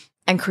differently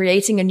and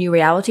creating a new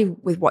reality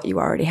with what you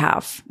already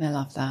have? I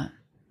love that.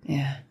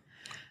 Yeah.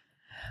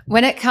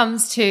 When it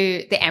comes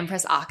to the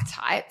Empress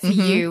archetype for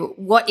you,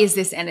 what is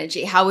this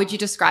energy? How would you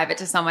describe it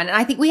to someone? And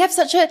I think we have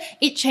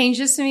it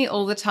changes to me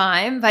all the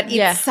time, but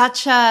it's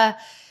such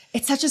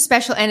a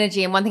special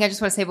energy. And one thing I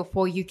just want to say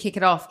before you kick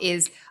it off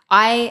is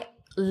I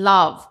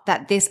love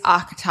that this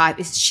archetype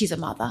she's a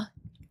mother.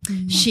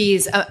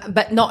 She's,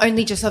 but not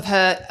only just of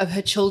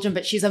her children,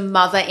 but she's a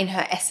mother in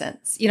her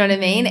essence. You know what I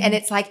mean? And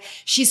it's like,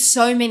 she's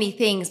so many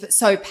things, but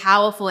so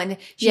powerful and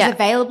she's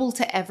available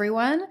to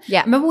everyone.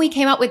 Yeah. Remember when we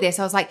came up with this,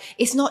 I was like,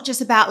 it's not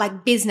just about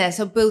like business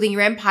or building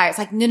your empire. It's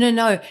like,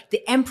 no.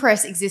 The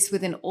Empress exists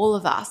within all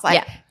of us.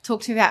 Like,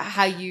 talk to me about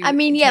how you,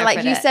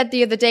 like you said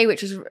the other day,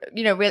 which was,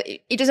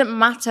 really, it doesn't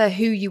matter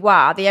who you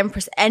are. The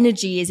Empress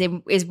energy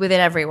is within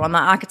everyone.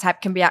 That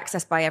archetype can be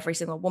accessed by every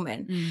single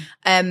woman.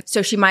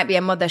 So she might be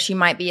a mother. She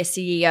might be a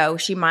CEO.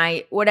 She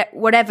might,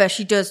 whatever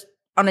she does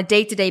on a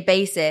day-to-day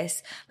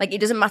basis. Like,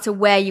 it doesn't matter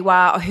where you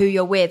are or who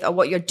you're with or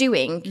what you're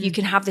doing. You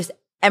can have this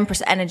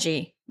Empress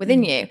energy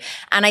within you.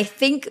 And I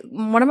think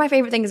one of my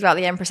favorite things about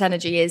the Empress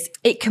energy is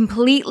it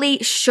completely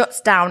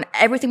shuts down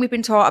everything we've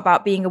been taught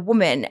about being a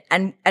woman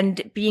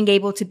and being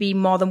able to be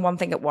more than one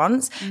thing at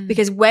once.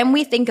 Because when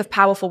we think of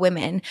powerful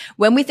women,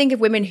 when we think of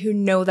women who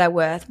know their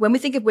worth, when we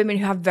think of women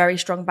who have very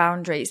strong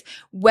boundaries,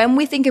 when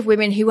we think of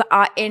women who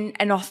are in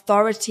an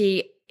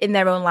authority in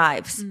their own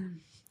lives,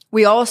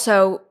 we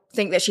also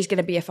think that she's going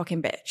to be a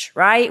fucking bitch,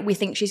 right? We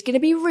think she's going to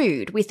be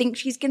rude. We think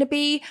she's going to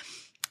be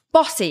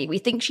bossy. We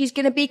think she's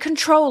going to be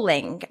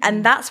controlling.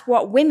 And that's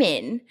what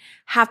women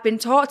have been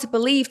taught to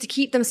believe to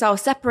keep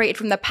themselves separated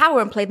from their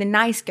power and play the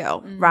nice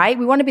girl, right?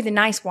 We want to be the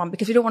nice one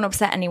because we don't want to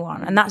upset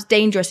anyone. And that's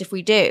dangerous if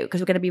we do, because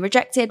we're going to be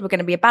rejected. We're going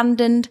to be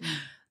abandoned.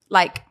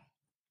 Like,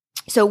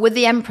 so with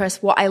the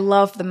Empress, what I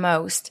love the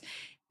most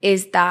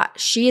is that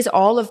she is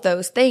all of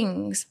those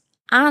things,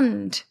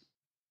 and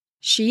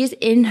she is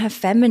in her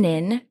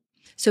feminine.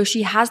 So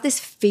she has this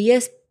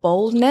fierce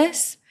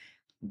boldness,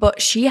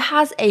 but she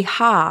has a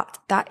heart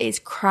that is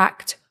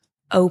cracked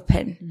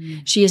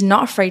open. She is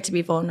not afraid to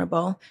be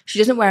vulnerable. She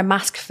doesn't wear a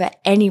mask for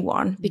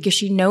anyone because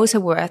she knows her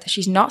worth.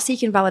 She's not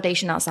seeking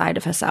validation outside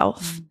of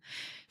herself.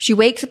 She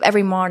wakes up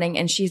every morning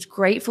and she's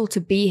grateful to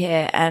be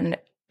here, and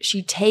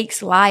she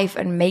takes life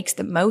and makes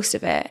the most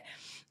of it.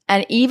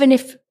 And even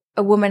if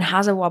a woman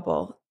has a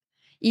wobble,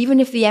 even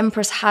if the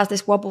Empress has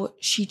this wobble,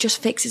 she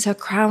just fixes her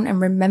crown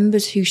and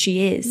remembers who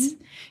she is,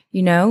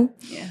 you know?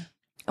 Yeah.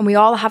 And we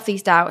all have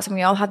these doubts and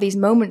we all have these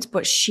moments,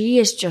 but she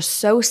is just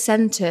so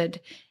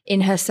centered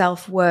in her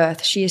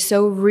self-worth. She is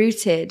so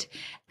rooted.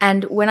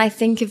 And when I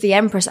think of the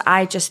Empress,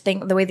 I just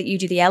think the way that you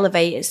do the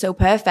elevate is so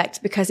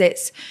perfect, because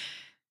it's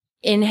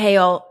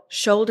inhale,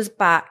 shoulders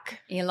back.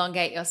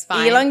 Elongate your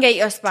spine. Elongate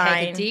your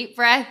spine. Take a deep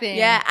breath in.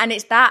 Yeah. And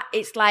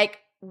it's like,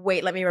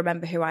 wait, let me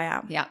remember who I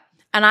am. Yeah.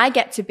 And I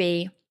get to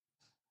be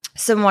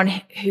someone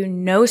who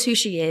knows who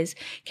she is,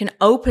 can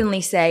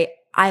openly say,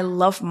 I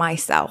love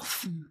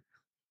myself.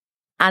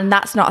 And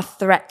that's not a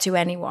threat to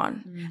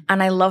anyone.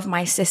 And I love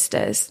my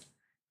sisters.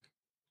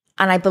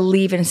 And I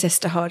believe in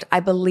sisterhood.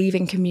 I believe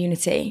in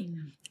community.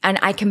 And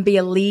I can be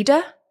a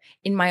leader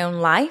in my own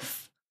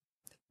life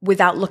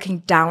without looking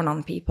down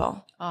on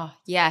people. Oh,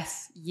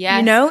 yes. Yes.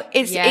 You know,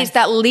 it's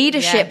that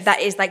leadership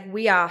that is like,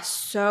 we are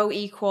so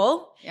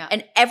equal. Yeah.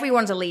 And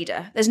everyone's a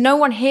leader. There's no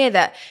one here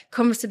that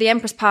comes to the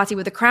Empress party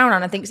with a crown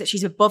on and thinks that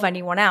she's above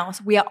anyone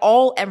else. We are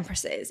all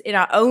Empresses in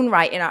our own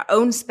right, in our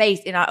own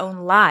space, in our own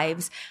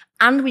lives.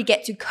 And we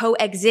get to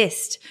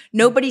coexist.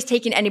 Nobody's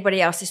taking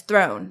anybody else's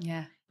throne.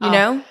 Yeah. You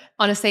know?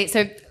 Honestly,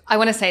 so I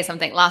want to say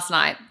something. Last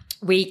night,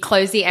 we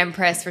closed the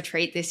Empress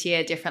retreat this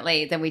year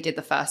differently than we did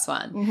the first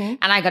one.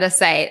 And I got to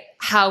say,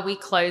 how we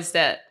closed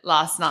it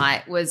last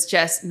night was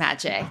just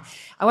magic.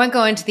 I won't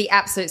go into the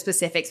absolute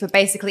specifics, but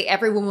basically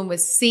every woman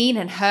was seen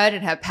and heard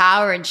in her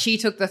power, and she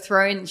took the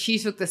throne and she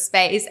took the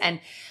space,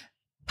 and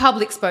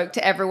public spoke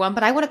to everyone,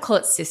 but I want to call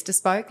it sister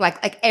spoke.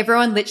 Like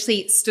everyone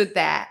literally stood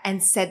there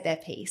and said their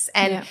piece,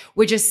 and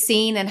were just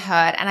seen and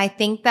heard. And I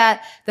think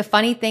that the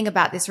funny thing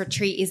about this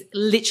retreat is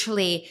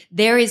literally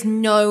there is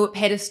no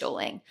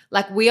pedestaling.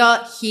 Like, we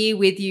are here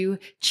with you,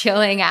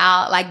 chilling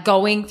out, like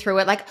going through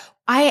it. Like,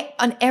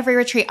 on every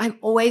retreat, I'm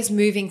always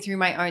moving through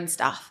my own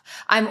stuff.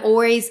 I'm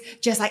always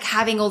just like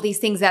having all these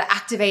things that are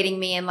activating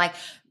me and like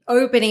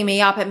opening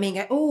me up and being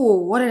like,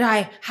 oh,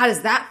 how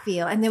does that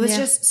feel? And there was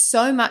just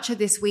so much of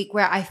this week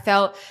where I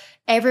felt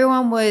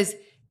everyone was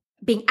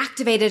being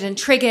activated and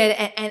triggered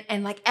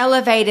and like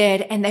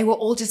elevated, and they were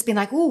all just being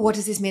like, oh, what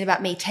does this mean about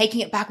me?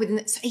 Taking it back within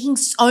it, taking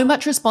so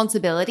much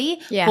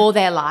responsibility for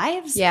their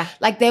lives. Yeah.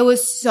 Like, there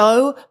was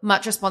so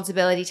much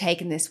responsibility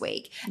taken this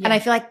week. Yeah. And I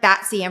feel like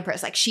that's the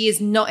Empress. Like, she is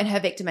not in her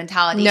victim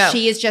mentality. No.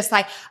 She is just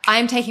like,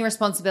 I'm taking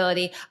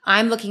responsibility.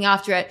 I'm looking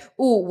after it.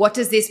 Oh, what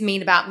does this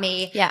mean about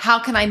me? Yeah. How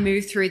can I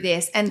move through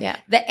this? And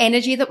the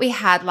energy that we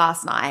had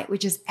last night,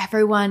 which is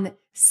everyone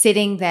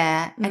sitting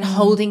there and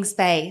holding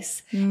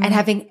space and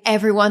having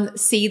everyone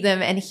see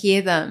them and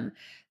hear them.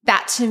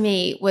 That to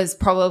me was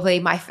probably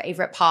my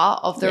favorite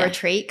part of the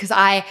retreat,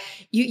 because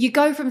you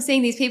go from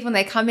seeing these people and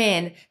they come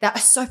in that are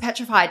so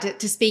petrified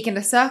to speak in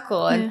a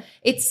circle, and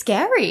it's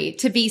scary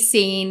to be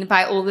seen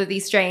by all of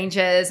these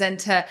strangers and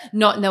to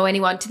not know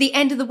anyone, to the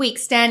end of the week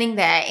standing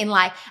there in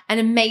like an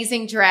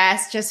amazing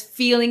dress, just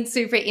feeling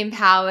super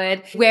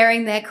empowered,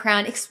 wearing their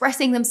crown,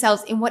 expressing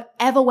themselves in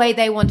whatever way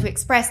they want to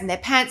express, in their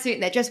pantsuit, in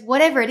their dress,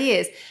 whatever it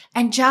is,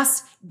 and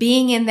just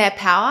being in their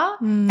power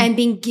and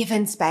being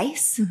given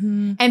space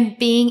and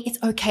being, it's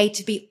okay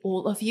to be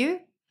all of you.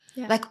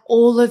 Yeah. Like,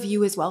 all of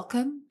you is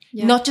welcome,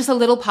 not just a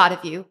little part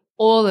of you,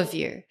 all of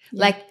you.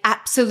 Yeah. Like,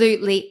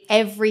 absolutely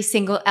every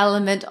single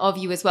element of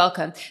you is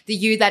welcome. The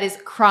you that is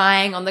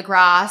crying on the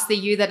grass, the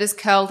you that is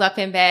curled up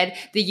in bed,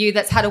 the you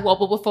that's had a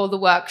wobble before the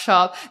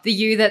workshop, the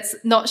you that's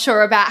not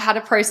sure about how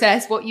to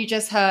process what you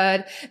just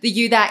heard, the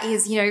you that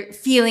is, you know,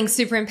 feeling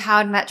super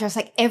empowered in that dress.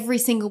 Like, every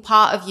single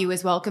part of you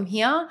is welcome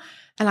here.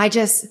 And I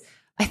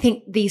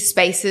think these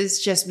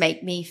spaces just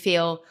make me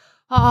feel,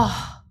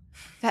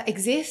 that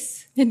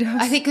exists. It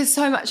does. I think because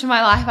so much of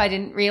my life I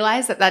didn't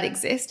realize that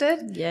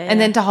existed. Yeah. And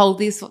then to hold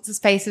these sorts of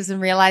spaces and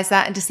realize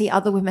that, and to see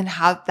other women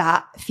have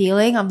that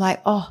feeling, I'm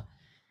like, all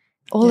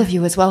of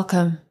you is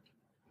welcome.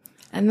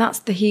 And that's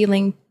the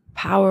healing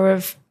power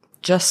of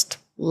just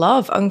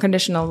love,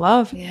 unconditional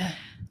love. Yeah.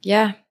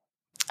 Yeah.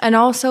 And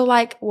also,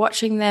 like,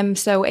 watching them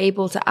so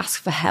able to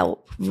ask for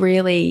help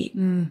really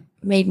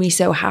made me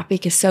so happy,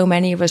 because so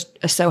many of us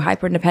are so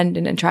hyper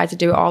independent and try to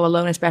do it all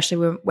alone,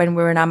 especially when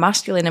we're in our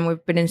masculine and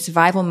we've been in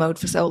survival mode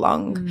for so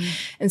long.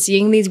 And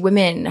seeing these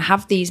women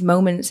have these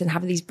moments and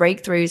have these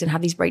breakthroughs and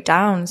have these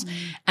breakdowns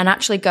and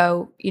actually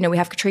go, you know, we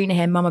have Katrina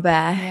here, Mama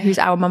Bear, who's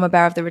our Mama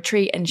Bear of the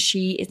retreat, and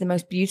she is the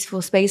most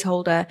beautiful space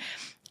holder.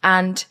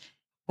 And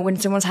when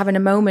someone's having a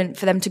moment,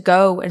 for them to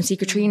go and see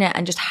Katrina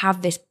and just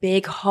have this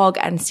big hug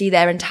and see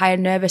their entire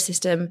nervous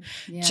system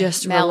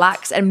just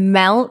relax and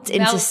melt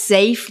into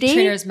safety.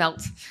 Katrina's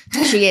melt.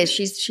 She is.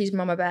 She's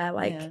Mama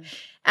Bear.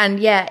 And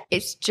yeah,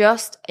 it's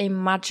just a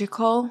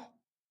magical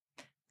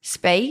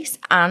space.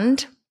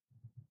 And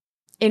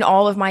in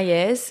all of my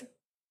years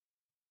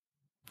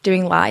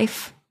doing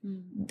life,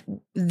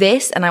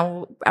 this, and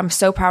I'm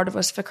so proud of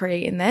us for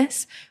creating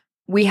this.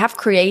 We have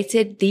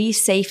created the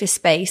safest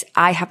space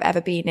I have ever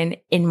been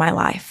in my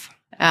life.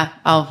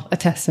 I'll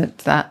attest to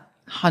that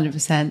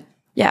 100%.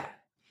 Yeah.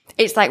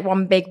 It's like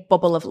one big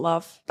bubble of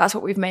love. That's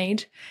what we've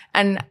made.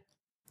 And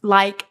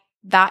like,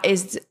 that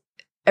is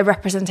a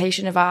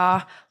representation of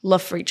our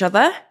love for each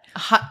other.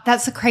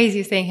 That's the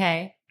craziest thing,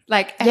 hey?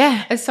 Like,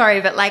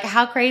 sorry, but like,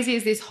 how crazy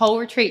is this whole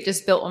retreat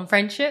just built on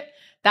friendship?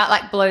 That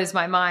like blows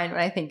my mind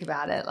when I think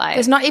about it. Like,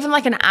 there's not even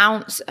like an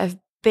ounce of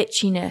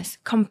bitchiness,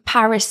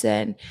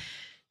 comparison,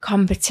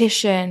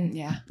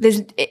 competition.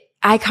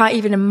 I can't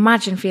even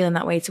imagine feeling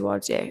that way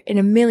towards you in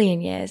a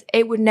million years.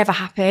 It would never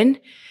happen.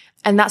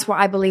 And that's what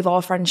I believe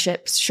all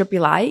friendships should be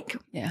like.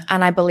 Yeah.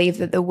 And I believe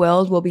that the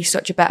world will be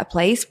such a better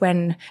place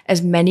when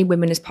as many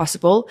women as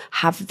possible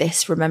have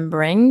this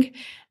remembering.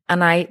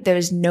 And there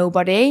is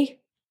nobody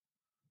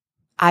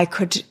I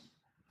could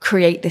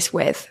create this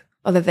with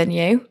other than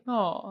you.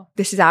 Oh,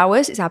 this is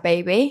ours. It's our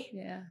baby.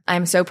 Yeah.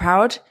 I'm so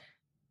proud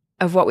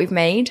of what we've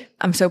made.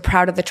 I'm so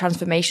proud of the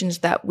transformations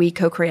that we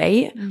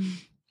co-create.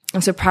 I'm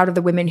so proud of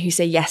the women who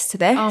say yes to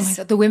this. Oh my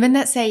God, the women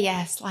that say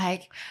yes,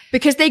 like,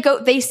 because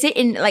they sit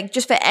in, like,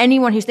 just for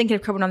anyone who's thinking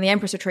of coming on the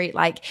Empress retreat,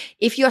 like,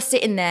 if you're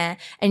sitting there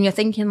and you're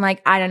thinking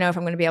like, I don't know if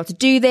I'm going to be able to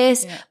do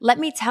this. Let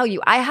me tell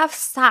you, I have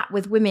sat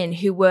with women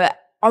who were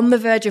on the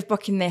verge of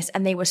booking this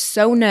and they were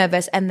so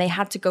nervous and they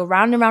had to go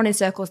round and round in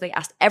circles. They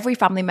asked every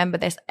family member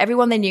this,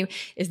 everyone they knew,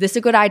 is this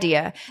a good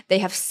idea? They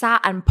have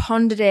sat and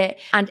pondered it.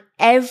 And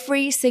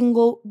every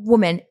single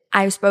woman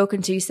I've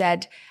spoken to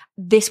said,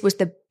 this was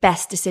the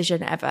best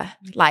decision ever.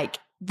 Like,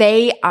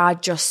 they are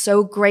just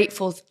so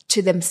grateful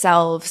to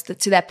themselves,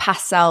 to their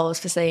past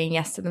selves for saying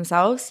yes to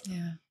themselves.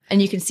 Yeah.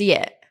 And you can see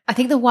it. I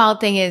think the wild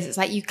thing is, it's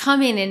like you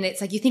come in and it's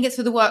like you think it's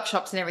for the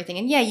workshops and everything.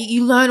 And yeah,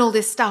 you learn all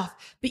this stuff,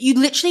 but you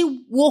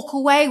literally walk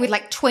away with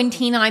like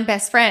 29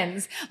 best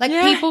friends. Like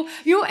people,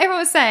 you know what everyone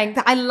was saying?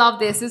 That I love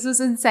this. This was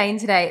insane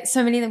today.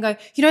 So many of them go,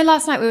 you know,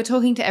 last night we were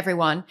talking to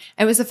everyone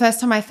and it was the first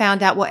time I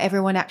found out what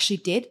everyone actually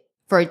did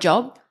for a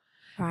job.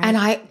 Right. And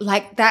I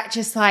like that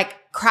just like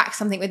cracked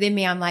something within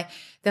me. I'm like,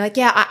 they're like,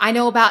 yeah, I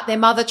know about their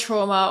mother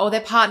trauma or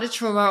their partner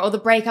trauma or the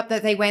breakup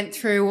that they went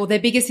through or their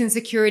biggest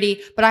insecurity,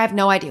 but I have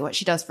no idea what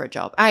she does for a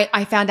job.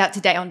 I found out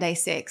today on day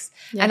 6.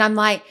 Yeah. And I'm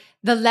like,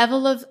 the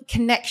level of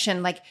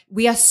connection, like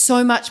we are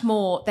so much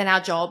more than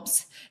our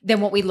jobs, than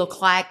what we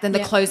look like, than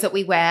the clothes that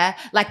we wear,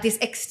 like this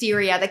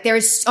exterior, like there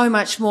is so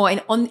much more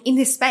in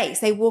this space.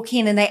 They walk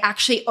in and they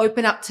actually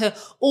open up to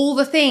all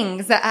the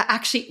things that are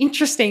actually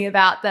interesting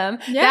about them,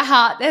 their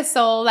heart, their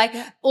soul, like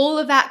all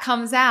of that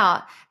comes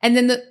out. And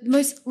then the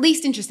most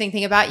least interesting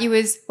thing about you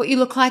is what you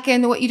look like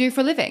and what you do for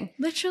a living.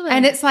 Literally.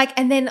 And it's like,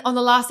 and then on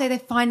the last day, they're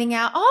finding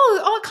out,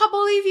 oh, I can't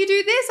believe you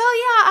do this.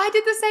 Oh yeah, I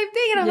did the same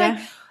thing. And I'm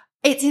like,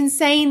 it's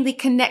insane the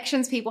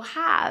connections people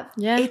have.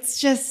 Yeah. It's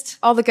just.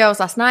 All the girls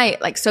last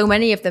night, like so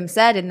many of them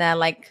said in their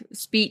like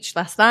speech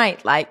last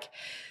night, like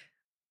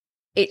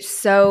it's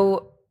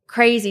so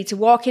crazy to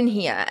walk in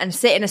here and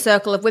sit in a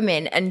circle of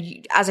women and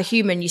you, as a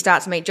human, you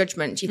start to make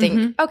judgments. You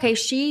think, okay,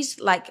 she's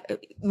like,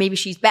 maybe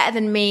she's better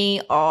than me,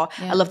 or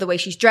I love the way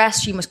she's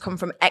dressed. She must come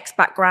from X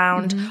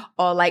background,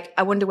 or like,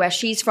 I wonder where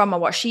she's from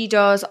or what she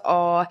does,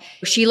 or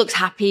she looks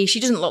happy. She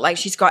doesn't look like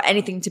she's got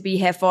anything to be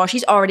here for.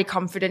 She's already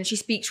confident. She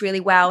speaks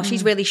really well.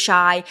 She's really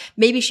shy.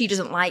 Maybe she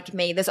doesn't like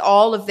me. There's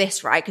all of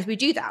this, right? Because we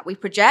do that. We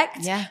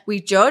project,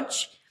 we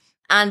judge.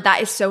 And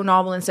that is so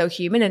normal and so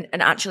human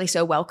and actually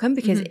so welcome,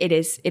 because it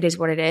is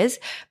what it is.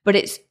 But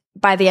it's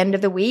by the end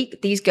of the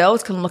week, these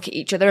girls can look at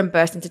each other and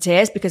burst into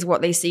tears because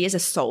what they see is a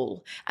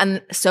soul.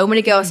 And so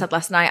many girls said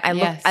last night,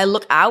 I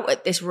look out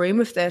at this room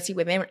of 30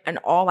 women and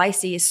all I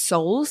see is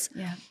souls.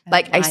 Yeah,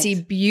 like I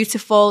see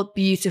beautiful,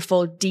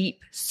 beautiful, deep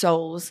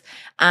souls.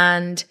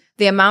 And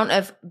the amount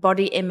of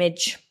body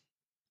image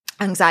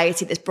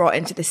anxiety that's brought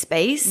into the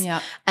space.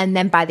 Yeah. And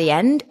then by the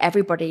end,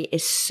 everybody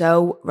is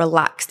so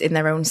relaxed in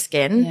their own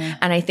skin. Yeah.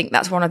 And I think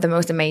that's one of the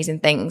most amazing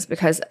things,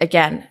 because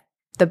again,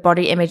 the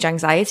body image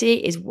anxiety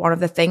is one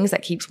of the things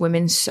that keeps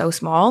women so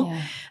small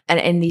and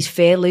in these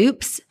fear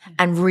loops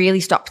and really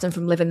stops them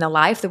from living their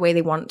life the way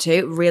they want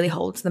to, really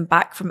holds them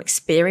back from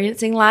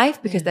experiencing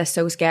life because they're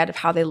so scared of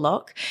how they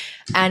look.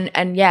 And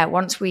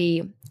once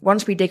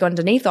we dig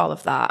underneath all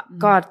of that,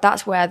 God,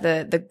 that's where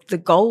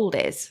the gold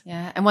is.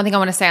 Yeah. And one thing I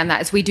want to say on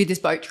that is we do this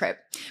boat trip.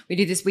 we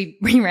do this, we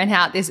rent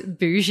out this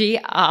bougie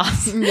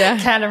ass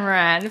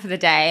catamaran for the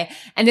day.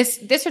 And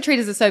this retreat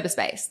is a sober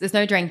space. There's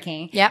no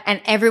drinking. Yeah.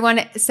 And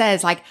everyone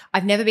says like,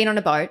 I've never been on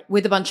a boat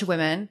with a bunch of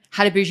women,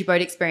 had a bougie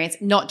boat experience,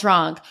 not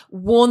drunk,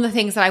 worn the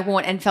things that I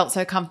want and felt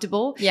so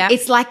comfortable. Yeah.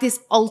 It's like this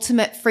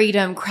ultimate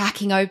freedom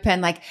cracking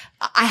open. Like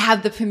I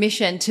have the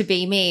permission to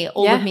be me.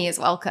 All of me is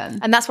welcome.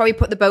 And that's why we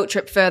put the boat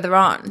trip further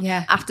on.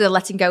 Yeah. After the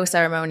letting go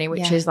ceremony,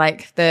 which is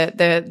like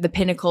the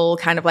pinnacle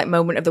kind of like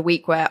moment of the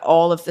week where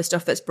all of the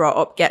stuff that's brought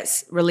up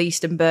gets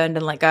released and burned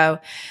and let go.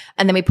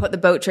 And then we put the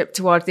boat trip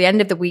towards the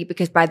end of the week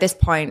because by this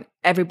point,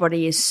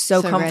 everybody is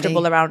so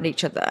comfortable around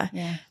each other.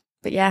 Yeah.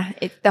 But yeah,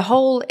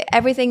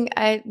 everything.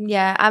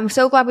 I'm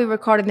so glad we're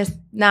recording this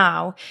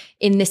now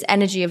in this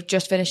energy of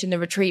just finishing the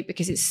retreat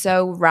because it's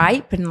so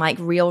ripe and like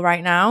real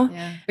right now.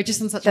 Yeah. We're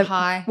just on such a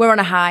high. We're on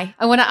a high.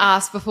 I want to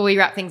ask before we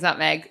wrap things up,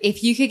 Meg,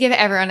 if you could give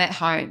everyone at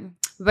home,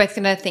 we're both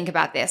going to think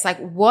about this. Like,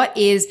 what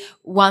is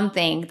one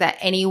thing that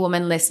any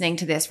woman listening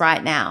to this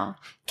right now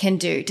can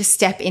do to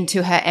step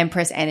into her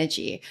Empress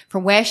energy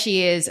from where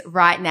she is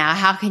right now?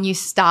 How can you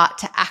start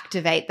to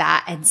activate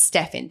that and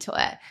step into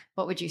it?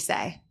 What would you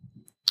say?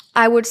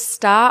 I would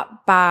start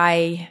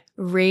by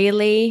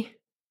really,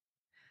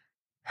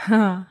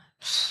 I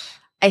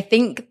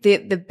think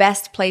the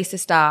best place to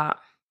start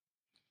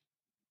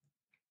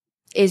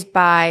is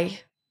by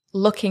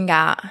looking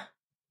at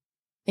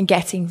and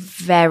getting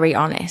very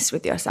honest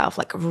with yourself,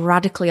 like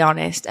radically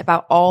honest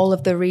about all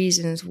of the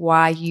reasons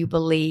why you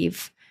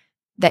believe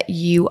that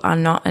you are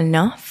not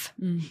enough,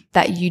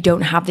 that you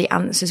don't have the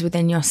answers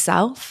within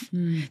yourself,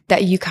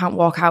 that you can't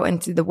walk out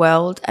into the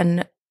world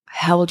and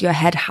hold your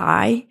head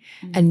high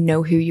and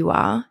know who you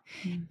are.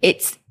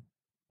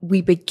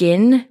 We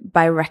begin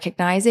by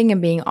recognizing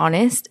and being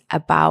honest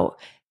about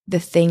the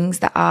things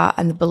that are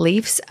and the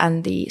beliefs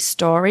and the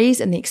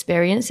stories and the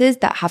experiences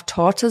that have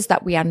taught us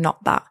that we are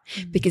not that,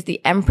 because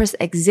the Empress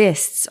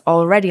exists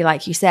already,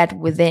 like you said,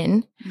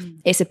 within.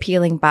 It's a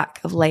peeling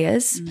back of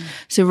layers.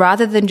 So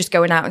rather than just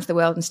going out into the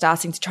world and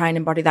starting to try and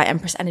embody that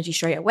Empress energy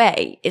straight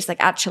away, it's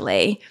like,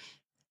 actually,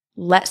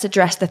 let's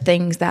address the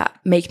things that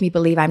make me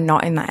believe I'm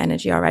not in that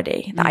energy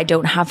already, that I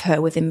don't have her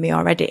within me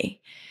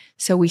already.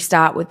 So we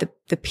start with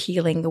the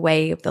peeling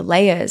away of the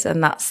layers,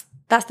 and that's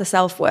the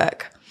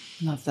self-work.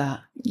 Love that.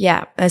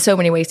 Yeah. There's so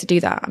many ways to do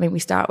that. I mean, we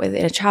start with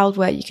inner child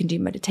work. You can do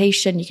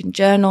meditation. You can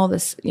journal.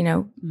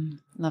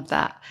 Love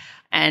that.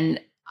 And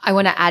I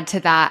want to add to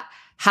that.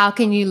 How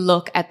can you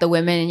look at the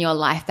women in your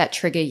life that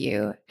trigger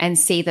you and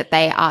see that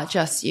they are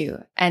just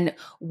you? And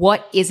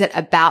what is it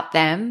about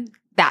them,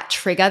 that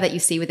trigger that you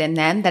see within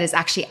them, that is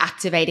actually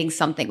activating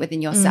something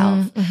within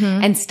yourself?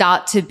 And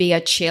start to be a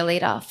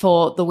cheerleader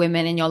for the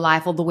women in your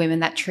life or the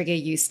women that trigger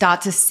you.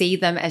 Start to see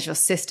them as your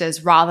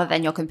sisters rather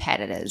than your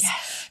competitors.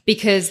 Yes.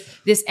 Because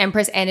this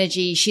Empress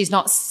energy, she's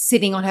not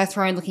sitting on her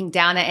throne looking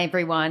down at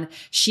everyone.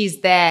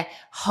 She's there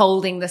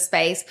holding the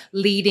space,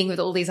 leading with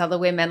all these other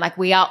women. Like,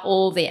 we are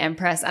all the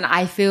Empress. And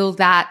I feel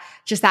that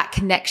just that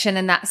connection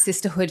and that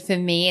sisterhood for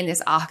me in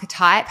this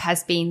archetype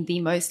has been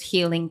the most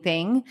healing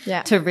thing,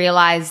 to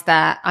realize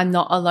that I'm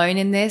not alone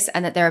in this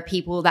and that there are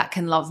people that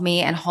can love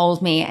me and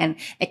hold me and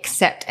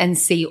accept and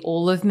see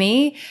all of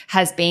me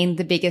has been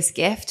the biggest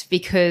gift,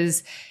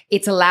 because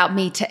it's allowed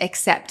me to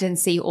accept and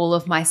see all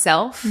of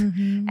myself,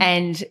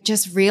 and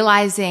just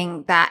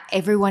realizing that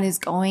everyone is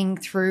going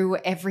through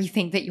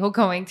everything that you're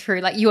going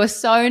through. Like, you are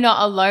so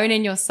not alone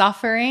in your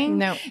suffering.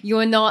 No,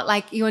 you're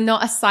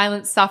not a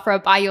silent sufferer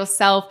by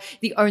yourself.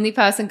 The only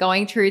person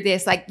going through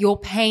this, like, your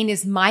pain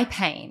is my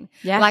pain.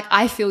 Yeah. Like,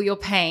 I feel your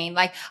pain.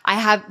 Like, I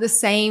have the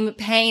same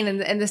pain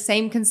and the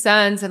same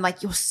concerns, and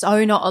like, you're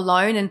so not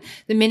alone. And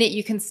the minute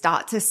you can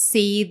start to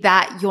see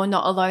that you're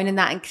not alone in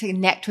that and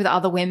connect with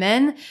other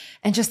women,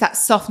 and just that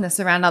softness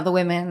around other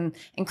women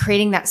and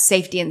creating that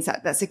safety and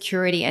that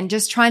security, and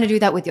just trying to do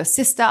that with your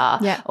sister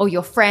or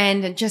your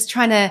friend, and just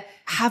trying to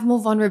have more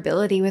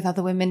vulnerability with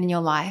other women in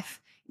your life.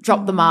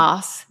 Drop the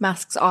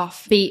masks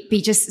off.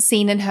 Be just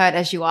seen and heard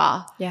as you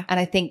are. Yeah. And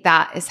I think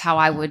that is how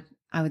I would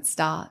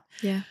start.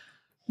 Yeah.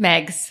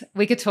 Megs,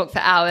 we could talk for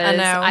hours. I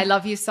know. I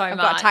love you so much. I've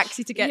got a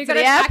taxi to get to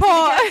the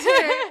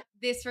airport.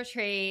 This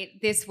retreat,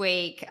 this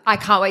week, I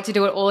can't wait to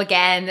do it all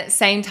again.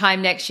 Same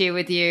time next year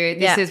with you.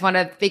 This is one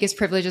of the biggest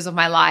privileges of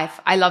my life.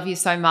 I love you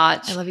so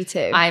much. I love you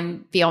too.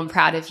 I'm beyond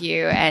proud of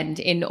you and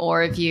in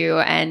awe of you.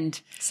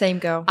 And same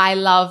girl. I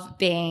love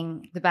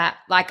being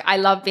I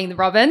love being the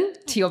Robin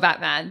to your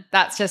Batman.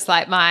 That's just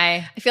like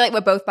I feel like we're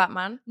both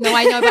Batman. No,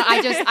 I know, but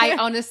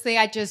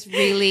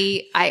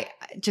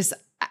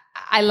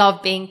I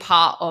love being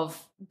part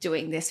of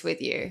doing this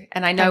with you.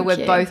 And I know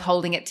we're both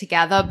holding it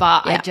together,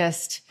 but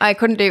I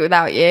couldn't do it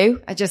without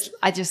you.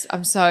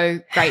 I'm so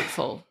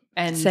grateful.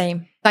 And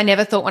same. I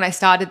never thought when I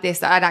started this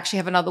that I'd actually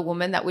have another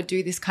woman that would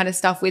do this kind of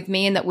stuff with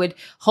me and that would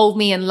hold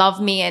me and love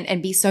me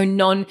and be so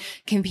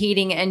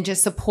non-competing and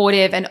just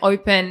supportive and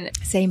open.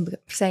 Same.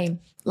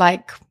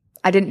 Like,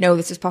 I didn't know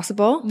this was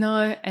possible.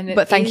 No,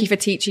 but thank you for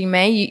teaching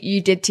me.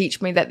 You did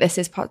teach me that this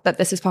is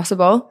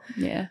possible.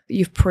 Yeah,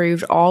 you've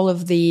proved all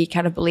of the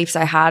kind of beliefs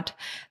I had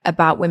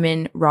about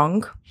women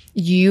wrong.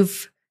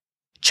 You've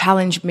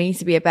challenged me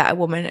to be a better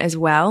woman as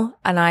well.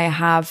 And I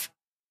have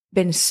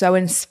been so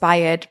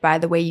inspired by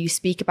the way you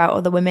speak about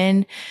other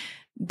women,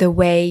 the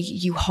way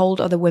you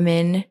hold other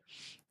women.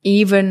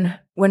 Even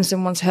when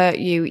someone's hurt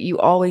you, you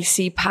always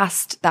see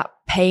past that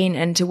pain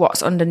and to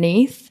what's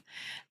underneath,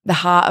 the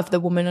heart of the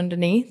woman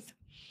underneath.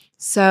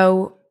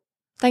 So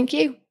thank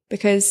you,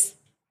 because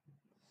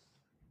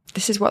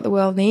this is what the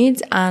world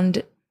needs.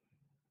 And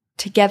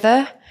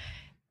together,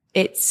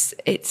 it's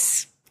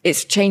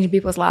changing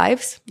people's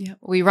lives. Yeah.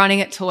 We're running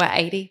it till we're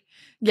 80.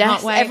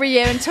 Yes, every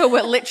year until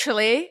we're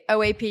literally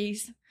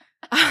OAPs.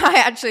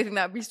 I actually think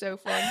that would be so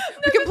fun.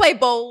 We can play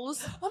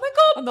bowls. Oh my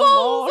God, on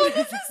bowls!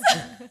 the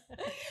lawn.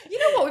 You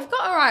know what? We've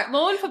got a right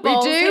lawn for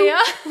bowls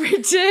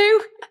We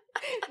do.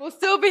 We'll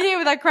still be here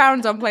with our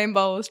crowns on playing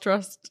bowls,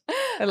 trust.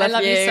 I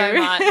love you so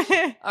much.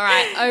 All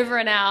right, over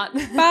and out.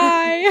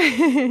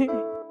 Bye.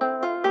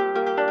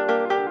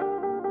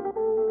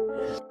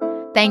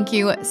 Thank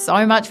you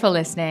so much for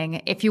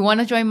listening. If you want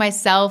to join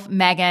myself,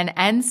 Megan,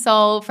 and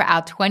Sol for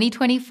our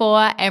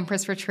 2024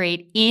 Empress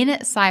Retreat in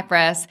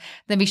Cyprus,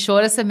 then be sure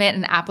to submit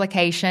an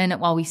application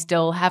while we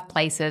still have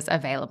places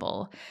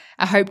available.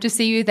 I hope to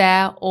see you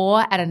there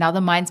or at another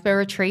Mindspo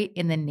retreat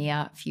in the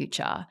near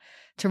future.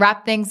 To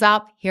wrap things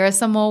up, here are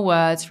some more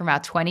words from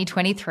our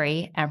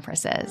 2023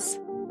 Empresses.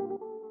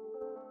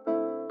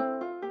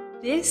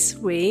 This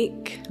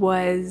week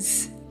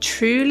was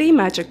truly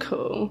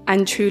magical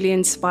and truly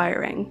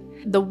inspiring.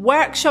 The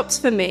workshops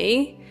for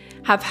me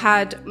have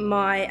had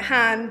my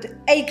hand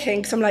aching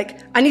because I'm like,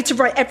 I need to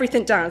write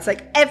everything down. It's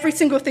like every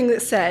single thing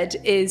that's said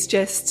is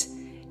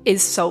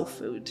soul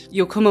food.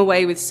 You'll come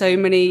away with so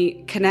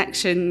many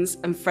connections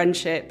and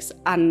friendships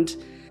and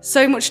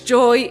so much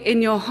joy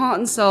in your heart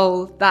and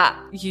soul that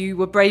you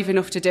were brave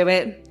enough to do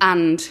it.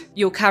 And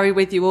you'll carry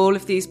with you all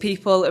of these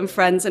people and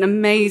friends and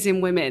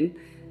amazing women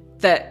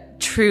that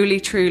truly,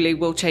 truly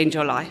will change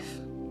your life.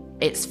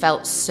 It's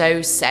felt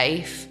so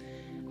safe,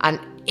 and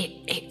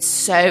it's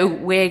so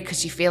weird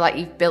because you feel like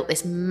you've built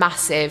this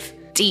massive,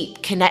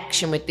 deep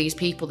connection with these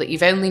people that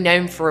you've only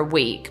known for a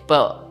week,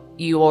 but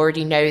you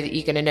already know that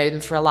you're going to know them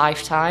for a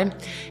lifetime.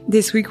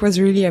 This week was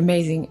really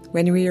amazing.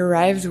 When we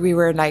arrived, we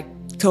were like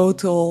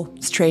total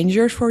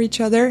strangers for each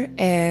other,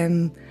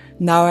 and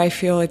now I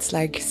feel it's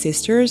like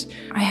sisters.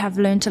 I have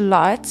learned a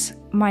lot.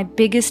 My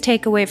biggest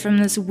takeaway from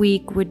this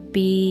week would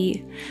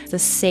be the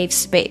safe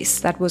space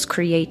that was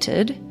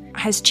created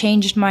has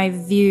changed my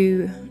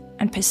view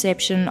and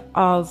perception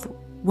of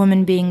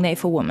women being there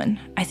for women.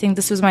 I think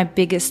this was my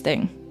biggest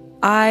thing.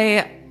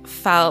 I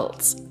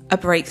felt a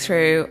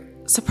breakthrough,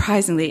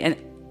 surprisingly, in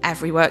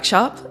every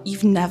workshop.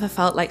 You've never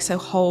felt like so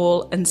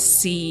whole and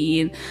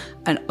seen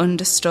and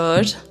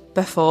understood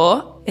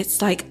before.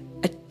 It's like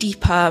a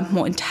deeper,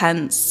 more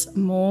intense,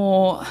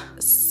 more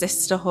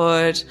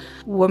sisterhood,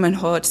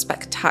 womanhood,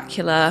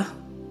 spectacular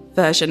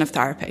version of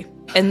therapy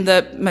in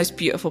the most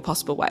beautiful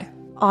possible way.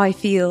 I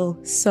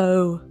feel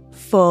so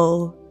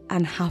full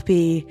and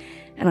happy,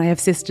 and I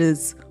have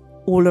sisters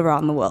all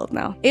around the world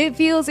now. It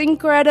feels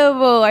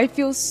incredible. I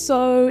feel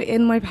so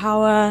in my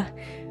power.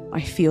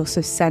 I feel so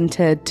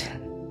centered,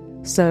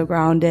 so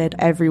grounded.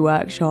 Every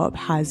workshop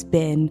has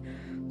been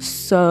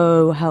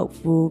so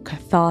helpful,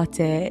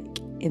 cathartic,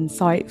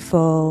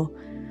 insightful.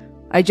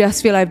 I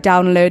just feel I've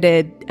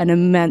downloaded an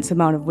immense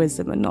amount of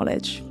wisdom and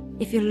knowledge.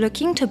 If you're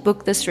looking to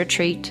book this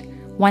retreat,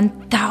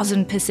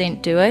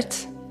 1000% do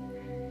it.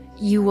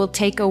 You will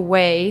take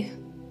away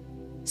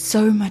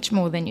so much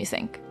more than you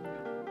think.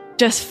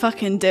 Just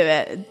fucking do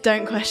it.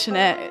 Don't question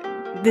it.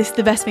 This is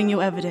the best thing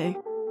you'll ever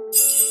do.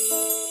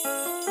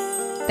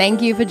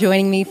 Thank you for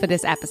joining me for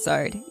this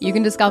episode. You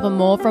can discover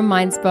more from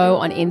Mindspo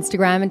on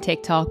Instagram and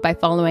TikTok by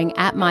following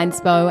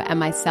 @Mindspo and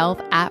myself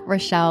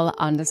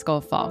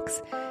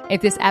 @Rochelle_Fox. If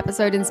this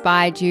episode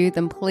inspired you,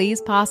 then please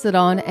pass it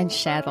on and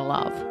share the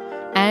love.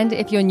 And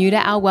if you're new to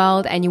our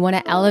world and you want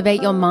to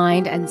elevate your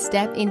mind and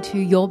step into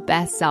your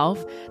best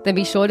self, then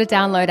be sure to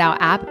download our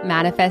app,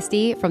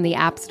 Manifesty, from the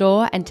App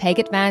Store and take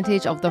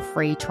advantage of the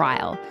free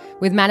trial.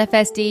 With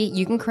Manifesty,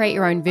 you can create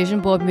your own vision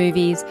board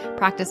movies,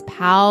 practice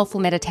powerful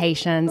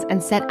meditations,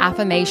 and set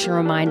affirmation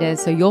reminders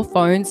so your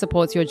phone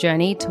supports your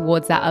journey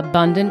towards that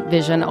abundant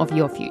vision of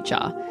your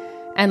future.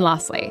 And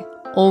lastly,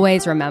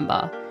 always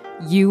remember,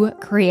 you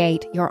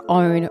create your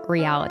own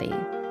reality.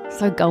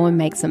 So go and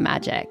make some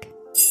magic.